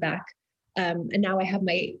and feedback. And now I have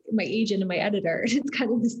my agent and my editor. It's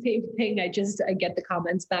kind of the same thing. I get the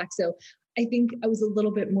comments back. So I think I was a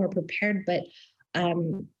little bit more prepared, but I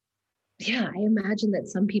imagine that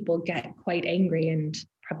some people get quite angry and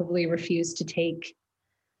probably refuse to take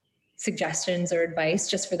suggestions or advice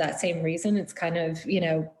just for that same reason. It's kind of,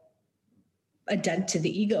 a dent to the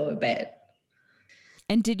ego a bit.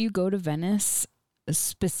 And did you go to Venice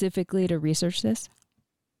specifically to research this?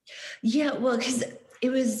 Yeah, well, because it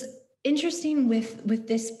was interesting with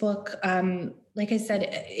this book. Like I said,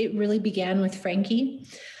 it really began with Frankie.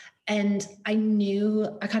 And I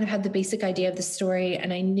kind of had the basic idea of the story,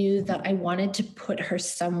 and I knew that I wanted to put her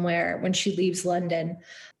somewhere when she leaves London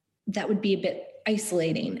that would be a bit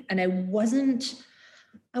isolating. And I wasn't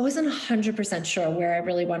 100% sure where I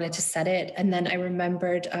really wanted to set it. And then I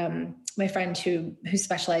remembered my friend who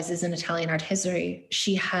specializes in Italian art history.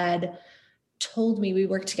 She had told me, we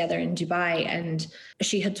worked together in Dubai, and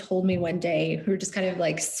she had told me one day, we were just kind of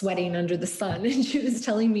like sweating under the sun, and she was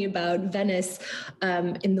telling me about Venice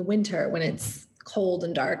in the winter when it's cold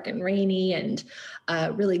and dark and rainy and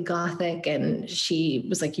really Gothic. And she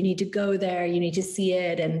was like, you need to go there, you need to see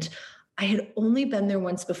it. And I had only been there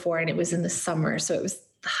once before, and it was in the summer. So it was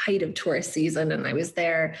the height of tourist season. And I was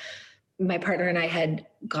there. My partner and I had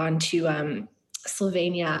gone to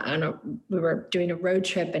Slovenia, we were doing a road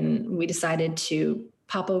trip, and we decided to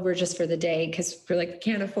pop over just for the day because we're like, we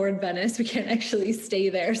can't afford Venice. We can't actually stay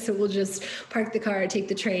there. So we'll just park the car, take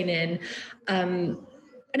the train in. And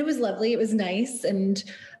it was lovely. It was nice. And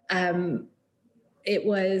it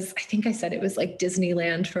was, I think I said it was like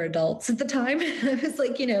Disneyland for adults at the time. I was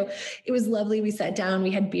like, it was lovely. We sat down,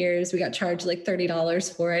 we had beers, we got charged like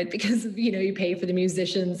 $30 for it because, you pay for the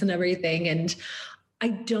musicians and everything. And I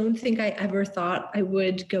don't think I ever thought I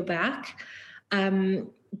would go back.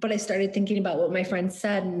 But I started thinking about what my friend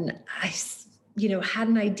said, and I, had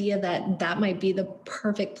an idea that might be the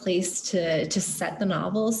perfect place to set the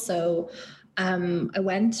novel. So I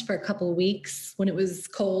went for a couple of weeks when it was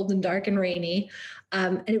cold and dark and rainy.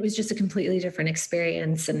 And it was just a completely different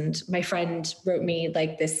experience. And my friend wrote me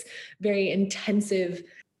like this very intensive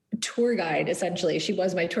tour guide, essentially. She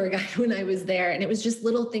was my tour guide when I was there. And it was just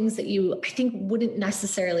little things that I think wouldn't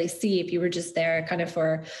necessarily see if you were just there kind of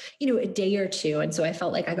for, a day or two. And so I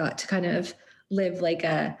felt like I got to kind of live like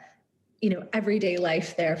a, everyday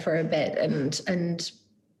life there for a bit. And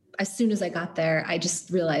as soon as I got there, I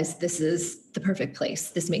just realized this is the perfect place.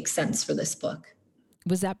 This makes sense for this book.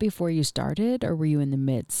 Was that before you started, or were you in the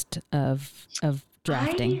midst of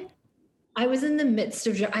drafting? I was in the midst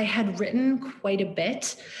of, I had written quite a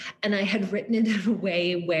bit, and I had written it in a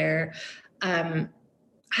way where I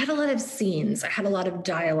had a lot of scenes. I had a lot of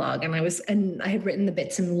dialogue, and I had written the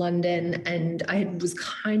bits in London, and I was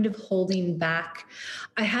kind of holding back.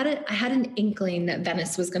 I had an inkling that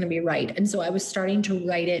Venice was going to be right. And so I was starting to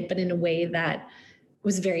write it, but in a way that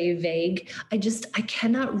was very vague. I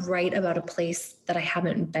cannot write about a place that I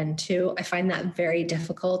haven't been to. I find that very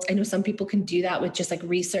difficult. I know some people can do that with just like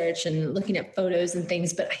research and looking at photos and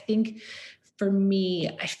things, but I think for me,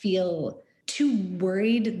 I feel too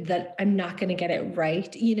worried that I'm not going to get it right.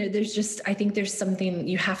 I think there's something,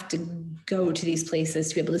 you have to go to these places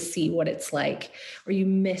to be able to see what it's like, or you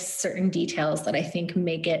miss certain details that I think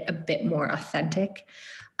make it a bit more authentic.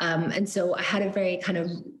 And so I had a very kind of,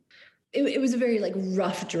 it was a very like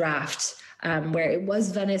rough draft where it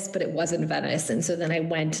was Venice, but it wasn't Venice. And so then I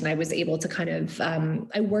went and I was able to kind of,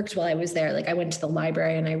 I worked while I was there. Like I went to the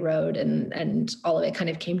library and I wrote, and all of it kind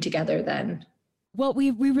of came together then. Well,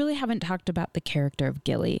 we really haven't talked about the character of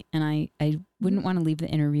Gilly, and I wouldn't want to leave the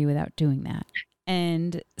interview without doing that.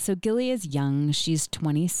 And so Gilly is young. She's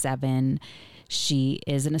 27. She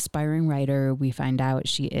is an aspiring writer. We find out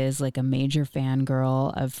she is like a major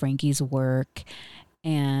fangirl of Frankie's work.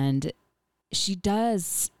 And she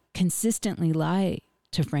does consistently lie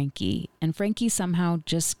to Frankie. And Frankie somehow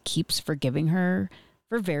just keeps forgiving her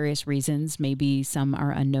for various reasons. Maybe some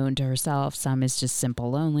are unknown to herself. Some is just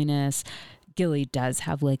simple loneliness. Gilly does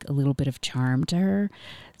have like a little bit of charm to her.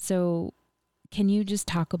 So can you just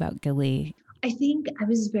talk about Gilly? I think I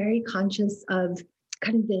was very conscious of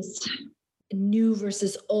kind of this new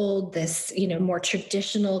versus old, this, more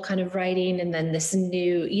traditional kind of writing. And then this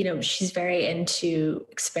new, she's very into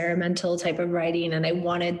experimental type of writing. And I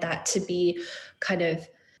wanted that to be kind of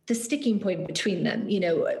the sticking point between them.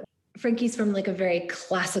 Frankie's from like a very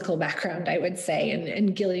classical background, I would say,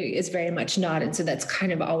 and Gilly is very much not. And so that's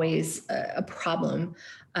kind of always a problem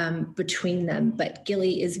between them. But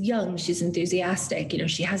Gilly is young, she's enthusiastic,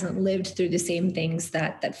 she hasn't lived through the same things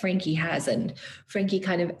that Frankie has. And Frankie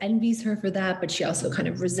kind of envies her for that, but she also kind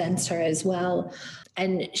of resents her as well.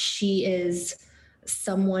 And she is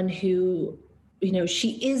someone who,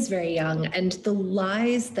 she is very young, and the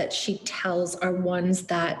lies that she tells are ones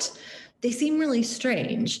that they seem really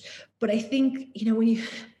strange. But I think, when you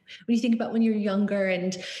think about when you're younger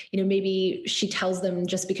and, maybe she tells them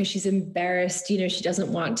just because she's embarrassed, she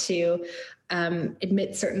doesn't want to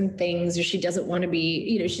admit certain things, or she doesn't want to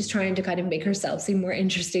be, she's trying to kind of make herself seem more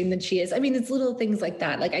interesting than she is. I mean, it's little things like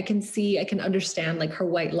that. Like I can understand like her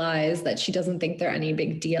white lies that she doesn't think they're any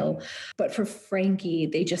big deal. But for Frankie,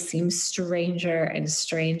 they just seem stranger and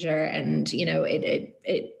stranger. And,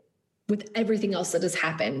 it with everything else that has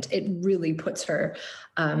happened, it really puts her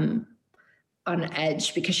on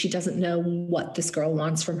edge, because she doesn't know what this girl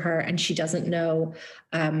wants from her. And she doesn't know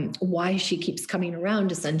why she keeps coming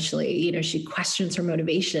around, essentially. She questions her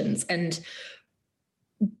motivations. And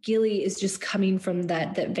Gilly is just coming from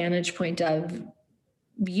that vantage point of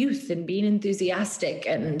youth and being enthusiastic.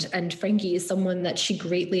 And Frankie is someone that she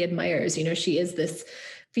greatly admires. She is this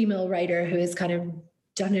female writer who has kind of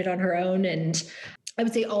done it on her own. And I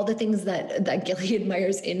would say all the things that Gilly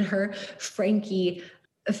admires in her, Frankie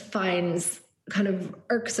finds kind of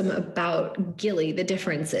irksome about Gilly. The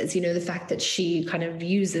differences, the fact that she kind of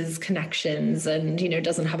uses connections and,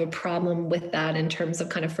 doesn't have a problem with that in terms of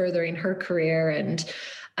kind of furthering her career. And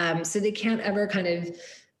so they can't ever kind of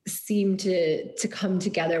seem to come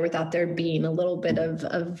together without there being a little bit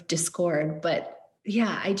of discord. But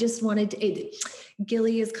yeah, I just wanted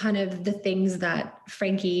Gilly is kind of the things that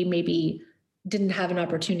Frankie maybe didn't have an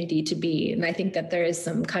opportunity to be. And I think that there is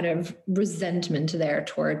some kind of resentment there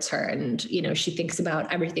towards her. And, she thinks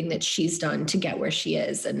about everything that she's done to get where she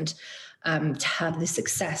is, and to have the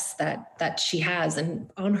success that she has, and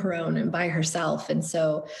on her own and by herself. And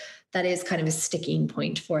so that is kind of a sticking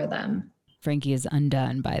point for them. Frankie is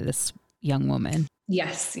undone by this young woman.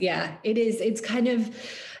 Yes. Yeah, it is. It's kind of,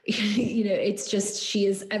 it's just, she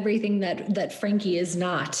is everything that Frankie is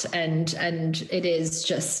not. And it is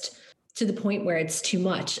just to the point where it's too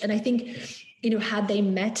much. And I think, had they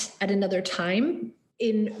met at another time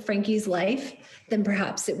in Frankie's life, then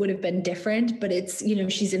perhaps it would have been different. But it's,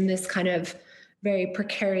 she's in this kind of very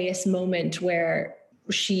precarious moment where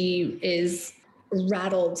she is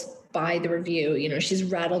rattled by the review. She's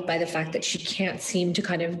rattled by the fact that she can't seem to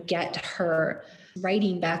kind of get her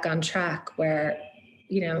writing back on track, where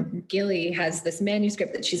Gilly has this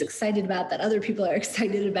manuscript that she's excited about, that other people are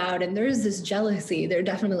excited about. And there's this jealousy. There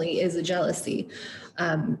definitely is a jealousy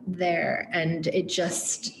there. And it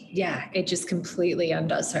just completely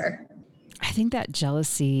undoes her. I think that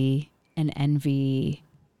jealousy and envy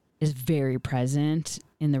is very present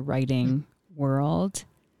in the writing world.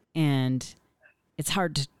 And it's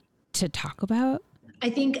hard to talk about. I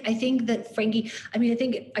think that Frankie, I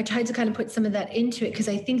think I tried to kind of put some of that into it, because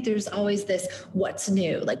I think there's always this, what's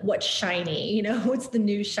new, like what's shiny, what's the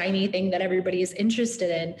new shiny thing that everybody is interested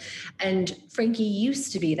in. And Frankie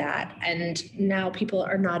used to be that. And now people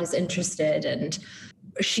are not as interested. And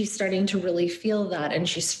she's starting to really feel that. And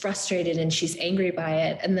she's frustrated and she's angry by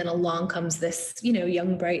it. And then along comes this,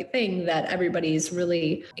 young, bright thing that everybody's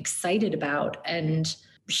really excited about. And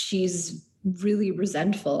she's really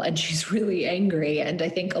resentful and she's really angry. And I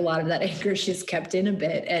think a lot of that anger she's kept in a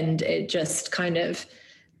bit, and it just kind of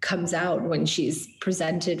comes out when she's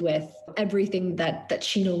presented with everything that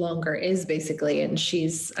she no longer is, basically. And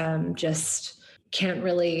she's just can't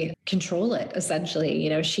really control it, essentially.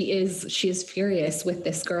 She is furious with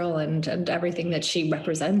this girl and everything that she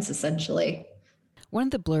represents, essentially. One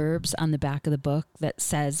of the blurbs on the back of the book that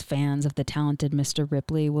says fans of The Talented Mr.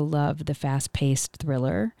 Ripley will love the fast-paced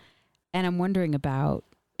thriller. And I'm wondering about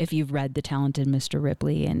if you've read The Talented Mr.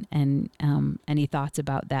 Ripley and any thoughts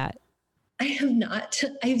about that. I have not.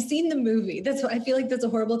 I've seen the movie. That's what I feel like. That's a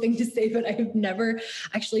horrible thing to say, but I've never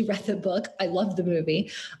actually read the book. I love the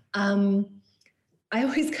movie. I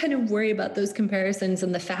always kind of worry about those comparisons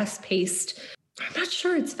and the fast-paced I'm not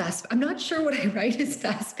sure it's fast. I'm not sure what I write is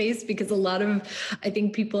fast paced because a lot of, I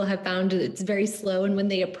think people have found it's very slow. And when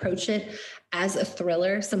they approach it as a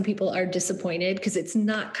thriller, some people are disappointed because it's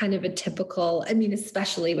not kind of a typical, I mean,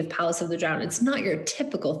 especially with Palace of the Drowned, it's not your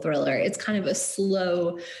typical thriller. It's kind of a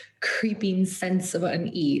slow, creeping sense of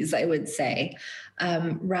unease, I would say,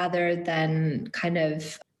 rather than kind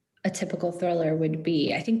of a typical thriller would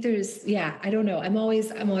be. I think there's, I don't know. I'm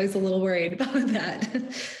always a little worried about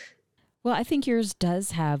that. Well, I think yours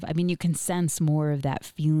does have, I mean, you can sense more of that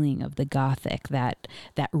feeling of the Gothic, that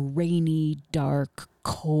rainy, dark,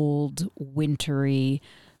 cold, wintry,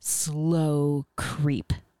 slow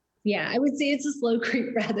creep. Yeah, I would say it's a slow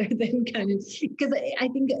creep rather than kind of, because I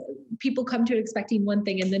think people come to it expecting one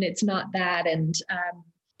thing and then it's not that. And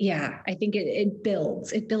I think it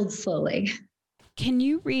builds slowly. Can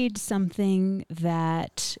you read something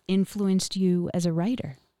that influenced you as a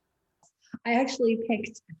writer? I actually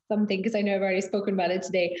picked something because I know I've already spoken about it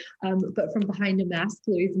today, but from Behind a Mask,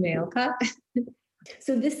 Louisa May Alcott.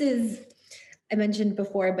 So this is, I mentioned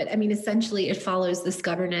before, but I mean, essentially it follows this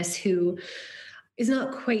governess who is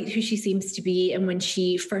not quite who she seems to be. And when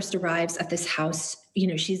she first arrives at this house, you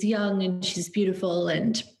know, she's young and she's beautiful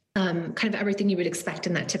and kind of everything you would expect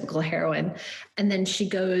in that typical heroine. And then she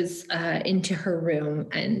goes into her room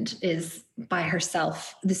and is by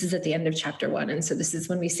herself. This is at the end of chapter 1. And so this is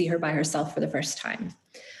when we see her by herself for the first time.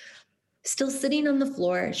 Still sitting on the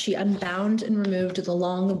floor, she unbound and removed the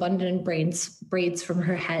long, abundant braids from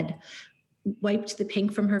her head, wiped the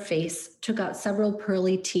pink from her face, took out several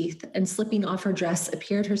pearly teeth, and slipping off her dress,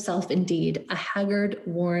 appeared herself indeed, a haggard,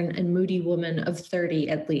 worn, and moody woman of 30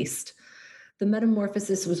 at least. The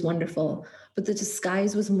metamorphosis was wonderful, but the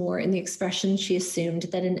disguise was more in the expression she assumed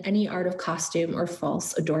than in any art of costume or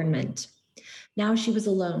false adornment. Now she was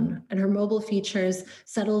alone, and her mobile features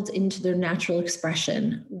settled into their natural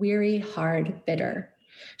expression, weary, hard, bitter.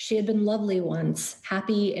 She had been lovely once,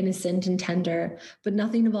 happy, innocent, and tender, but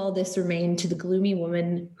nothing of all this remained to the gloomy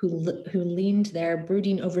woman who leaned there,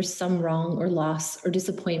 brooding over some wrong or loss or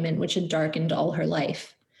disappointment which had darkened all her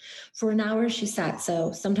life. For an hour she sat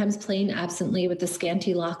so, sometimes playing absently with the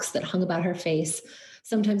scanty locks that hung about her face,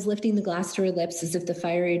 sometimes lifting the glass to her lips as if the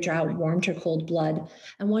fiery draught warmed her cold blood,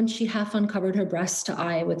 and once she half uncovered her breast to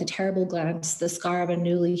eye with a terrible glance the scar of a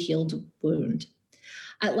newly healed wound.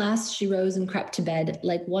 At last she rose and crept to bed,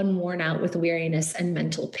 like one worn out with weariness and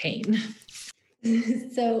mental pain.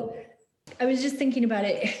 So I was just thinking about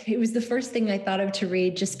it. It was the first thing I thought of to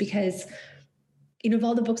read just because, you know, of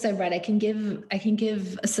all the books I've read, I can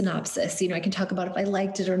give a synopsis. You know, I can talk about if I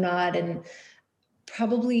liked it or not, and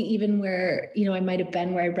probably even where, you know, I might have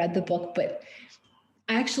been where I read the book, but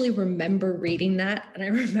I actually remember reading that. And I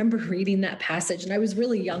remember reading that passage, and I was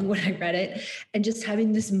really young when I read it, and just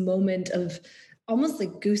having this moment of almost like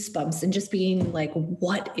goosebumps and just being like,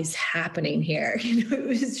 what is happening here? You know, it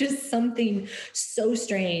was just something so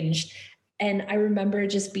strange. And I remember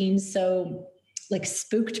just being so like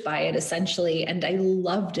spooked by it essentially. And I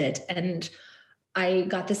loved it. And I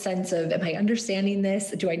got the sense of, am I understanding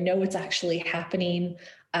this? Do I know what's actually happening?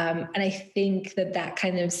 And I think that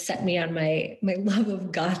kind of set me on my love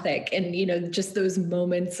of Gothic, and, you know, just those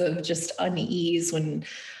moments of just unease when,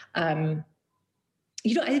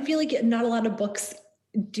 you know, I feel like not a lot of books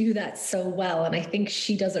do that so well. And I think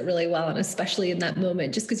she does it really well. And especially in that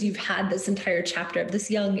moment, just because you've had this entire chapter of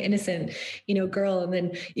this young, innocent, you know, girl, and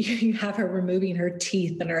then you have her removing her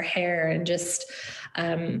teeth and her hair, and just,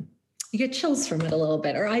 you get chills from it a little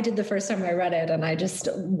bit. Or I did the first time I read it, and I just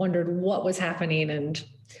wondered what was happening. And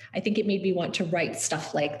I think it made me want to write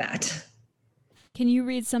stuff like that. Can you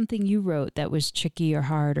read something you wrote that was tricky or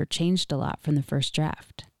hard or changed a lot from the first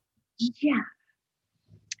draft? Yeah.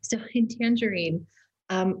 So in Tangerine,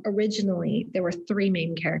 originally there were 3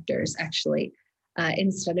 main characters actually,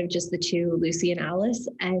 instead of just the 2, Lucy and Alice.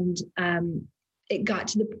 And it got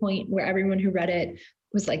to the point where everyone who read it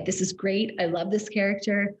was like, this is great. I love this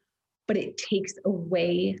character, but it takes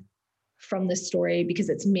away from the story because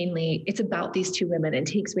it's about these 2 women, and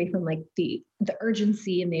takes away from like the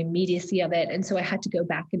urgency and the immediacy of it. And so I had to go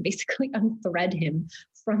back and basically unthread him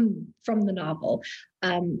from the novel.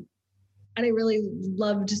 And I really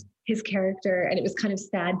loved his character, and it was kind of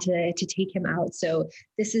sad to take him out. So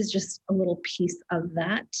this is just a little piece of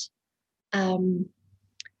that.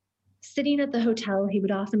 Sitting at the hotel, he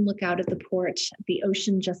would often look out at the porch, at the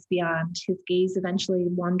ocean just beyond, his gaze eventually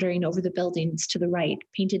wandering over the buildings to the right,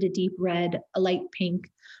 painted a deep red, a light pink,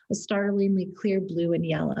 a startlingly clear blue and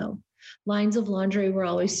yellow. Lines of laundry were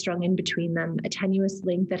always strung in between them, a tenuous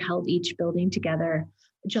link that held each building together,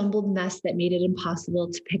 a jumbled mess that made it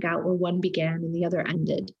impossible to pick out where one began and the other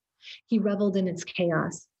ended. He reveled in its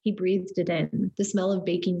chaos, He breathed it in, the smell of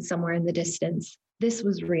baking somewhere in the distance. This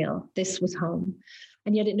was real. This was home.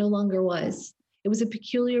 And yet it no longer was. It was a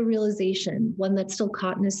peculiar realization, one that still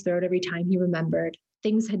caught in his throat every time he remembered.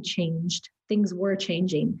 Things had changed. Things were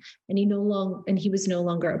changing, and he was no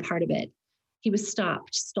longer a part of it. He was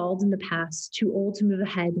stopped, stalled in the past, too old to move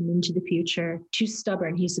ahead and into the future, too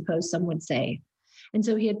stubborn, he supposed some would say. And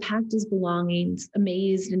so he had packed his belongings,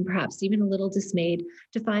 amazed and perhaps even a little dismayed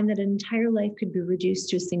to find that an entire life could be reduced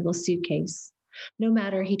to a single suitcase. No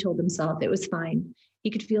matter, he told himself, it was fine. He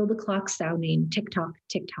could feel the clock sounding, tick-tock,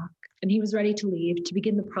 tick-tock, and he was ready to leave, to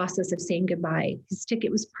begin the process of saying goodbye. His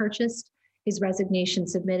ticket was purchased, his resignation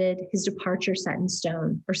submitted, his departure set in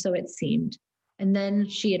stone, or so it seemed. And then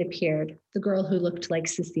she had appeared, the girl who looked like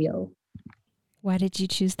Cecile. Why did you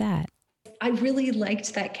choose that? I really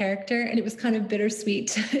liked that character, and it was kind of bittersweet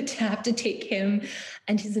to have to take him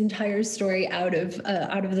and his entire story out of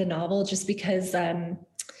the novel, just because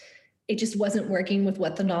it just wasn't working with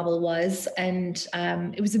what the novel was. And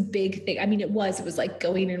it was a big thing. I mean, it was like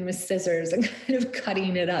going in with scissors and kind of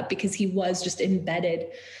cutting it up, because he was just embedded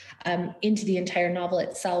into the entire novel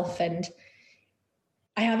itself. And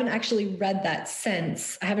I haven't actually read that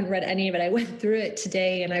since. I haven't read any of it. I went through it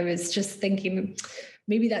today, and I was just thinking,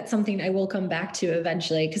 maybe that's something I will come back to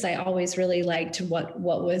eventually, because I always really liked what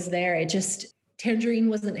was there. Tangerine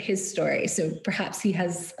wasn't his story. So perhaps he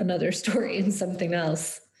has another story in something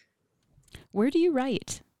else. Where do you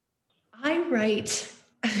write? I write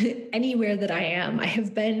anywhere that I am. I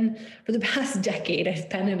have been, for the past decade, I've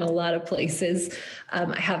been in a lot of places.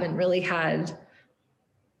 I haven't really had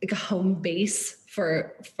like a home base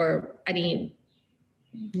for any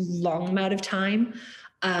long amount of time.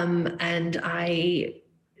 And I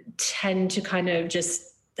tend to kind of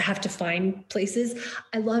just have to find places.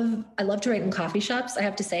 I love to write in coffee shops. I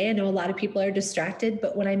have to say, I know a lot of people are distracted,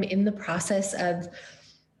 but when I'm in the process of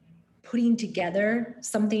putting together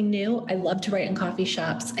something new, I love to write in coffee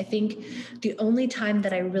shops. I think the only time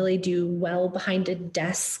that I really do well behind a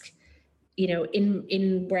desk,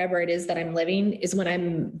 in wherever it is that I'm living, is when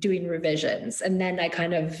I'm doing revisions. And then I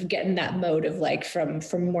kind of get in that mode of like from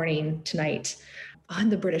morning to night. On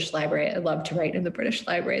the British Library, I love to write in the British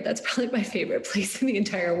Library. That's probably my favorite place in the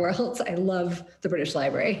entire world. I love the British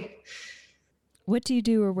Library. What do you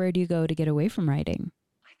do, or where do you go to get away from writing?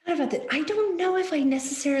 I thought about that. I don't know if I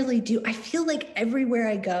necessarily do. I feel like everywhere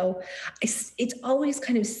I go, it's always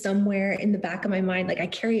kind of somewhere in the back of my mind. Like I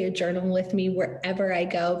carry a journal with me wherever I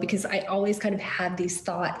go, because I always kind of have these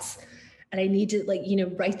thoughts and I need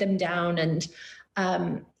to write them down. And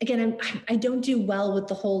again, I don't do well with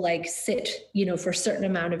the whole sit, for a certain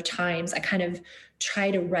amount of times. I kind of try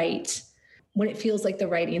to write when it feels like the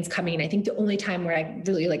writing's coming. I think the only time where I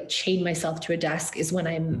really chain myself to a desk is when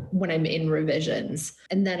I'm in revisions,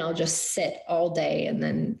 and then I'll just sit all day. And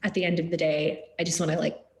then at the end of the day, I just want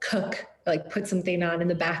to cook, put something on in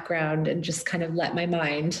the background and just kind of let my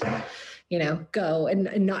mind, go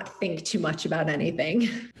and not think too much about anything.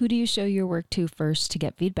 Who do you show your work to first to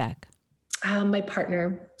get feedback? My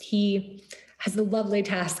partner. He has the lovely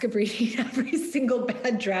task of reading every single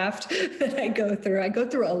bad draft that I go through. I go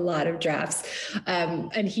through a lot of drafts,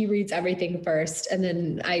 and he reads everything first, and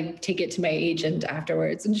then I take it to my agent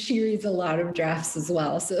afterwards, and she reads a lot of drafts as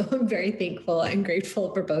well. So I'm very thankful and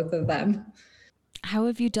grateful for both of them. How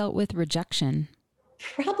have you dealt with rejection?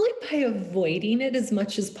 Probably by avoiding it as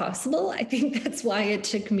much as possible. I think that's why it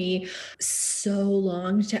took me so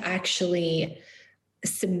long to actually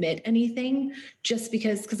submit anything, just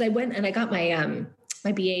because I went and I got my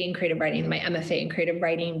my BA in creative writing, my MFA in creative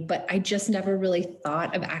writing, but I just never really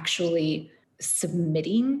thought of actually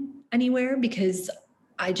submitting anywhere, because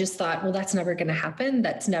I just thought, well, that's never going to happen.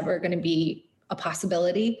 That's never going to be a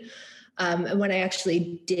possibility. And when I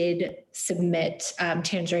actually did submit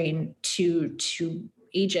Tangerine to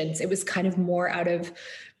agents, it was kind of more out of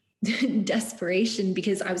desperation,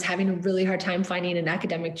 because I was having a really hard time finding an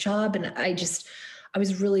academic job. And I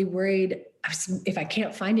was really worried. If I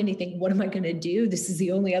can't find anything, what am I going to do? This is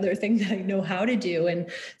the only other thing that I know how to do. And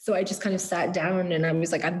so I just kind of sat down and I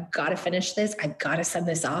was like, I've got to finish this. I've got to send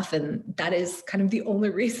this off. And that is kind of the only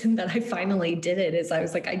reason that I finally did it, is I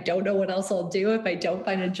was like, I don't know what else I'll do if I don't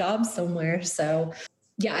find a job somewhere. So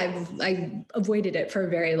yeah, I avoided it for a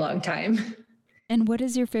very long time. And what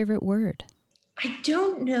is your favorite word? I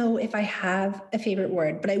don't know if I have a favorite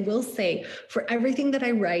word, but I will say for everything that I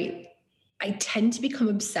write, I tend to become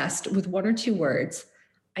obsessed with one or two words,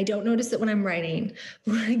 I don't notice it when I'm writing.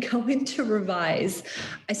 When I go in to revise,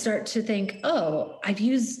 I start to think, oh, I've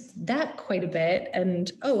used that quite a bit. And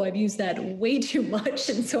oh, I've used that way too much.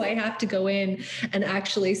 And so I have to go in and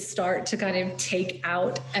actually start to kind of take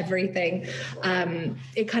out everything.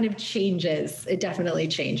 It kind of changes. It definitely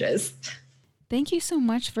changes. Thank you so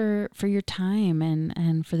much for your time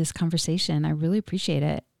and for this conversation. I really appreciate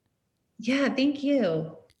it. Yeah, thank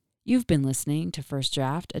you. You've been listening to First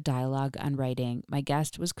Draft, a dialogue on writing. My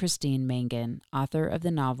guest was Christine Mangan, author of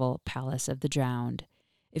the novel Palace of the Drowned.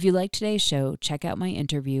 If you liked today's show, check out my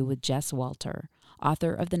interview with Jess Walter,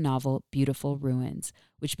 author of the novel Beautiful Ruins,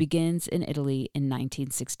 which begins in Italy in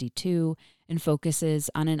 1962 and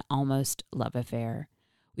focuses on an almost love affair.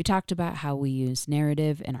 We talked about how we use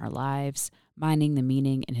narrative in our lives, mining the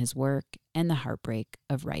meaning in his work, and the heartbreak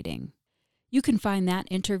of writing. You can find that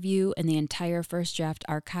interview and the entire First Draft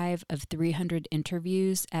archive of 300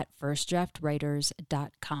 interviews at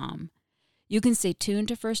firstdraftwriters.com. You can stay tuned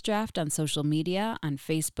to First Draft on social media on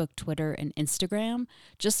Facebook, Twitter, and Instagram.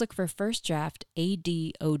 Just look for First Draft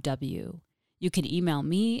ADOW. You can email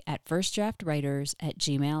me at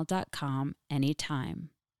firstdraftwriters@gmail.com anytime.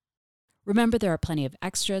 Remember, there are plenty of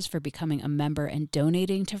extras for becoming a member and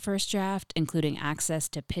donating to First Draft, including access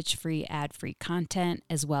to pitch-free, ad-free content,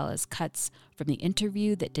 as well as cuts from the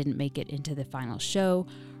interview that didn't make it into the final show,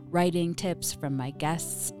 writing tips from my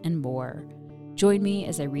guests, and more. Join me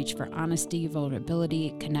as I reach for honesty,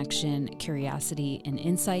 vulnerability, connection, curiosity, and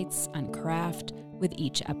insights on craft with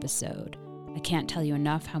each episode. I can't tell you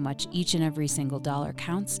enough how much each and every single dollar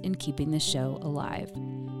counts in keeping this show alive.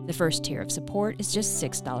 The first tier of support is just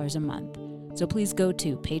 $6 a month, so please go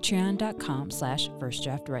to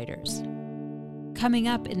patreon.com/firstdraftwriters. Coming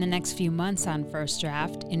up in the next few months on First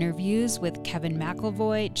Draft, interviews with Kevin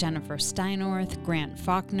McElvoy, Jennifer Steinorth, Grant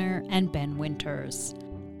Faulkner, and Ben Winters.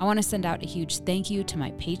 I want to send out a huge thank you to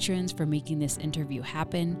my patrons for making this interview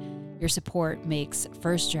happen. Your support makes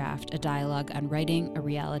First Draft, a dialogue on writing, a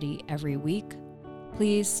reality every week.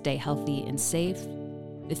 Please stay healthy and safe.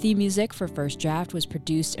 The theme music for First Draft was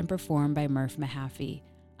produced and performed by Murph Mahaffey.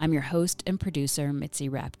 I'm your host and producer, Mitzi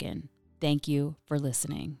Rapkin. Thank you for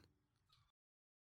listening.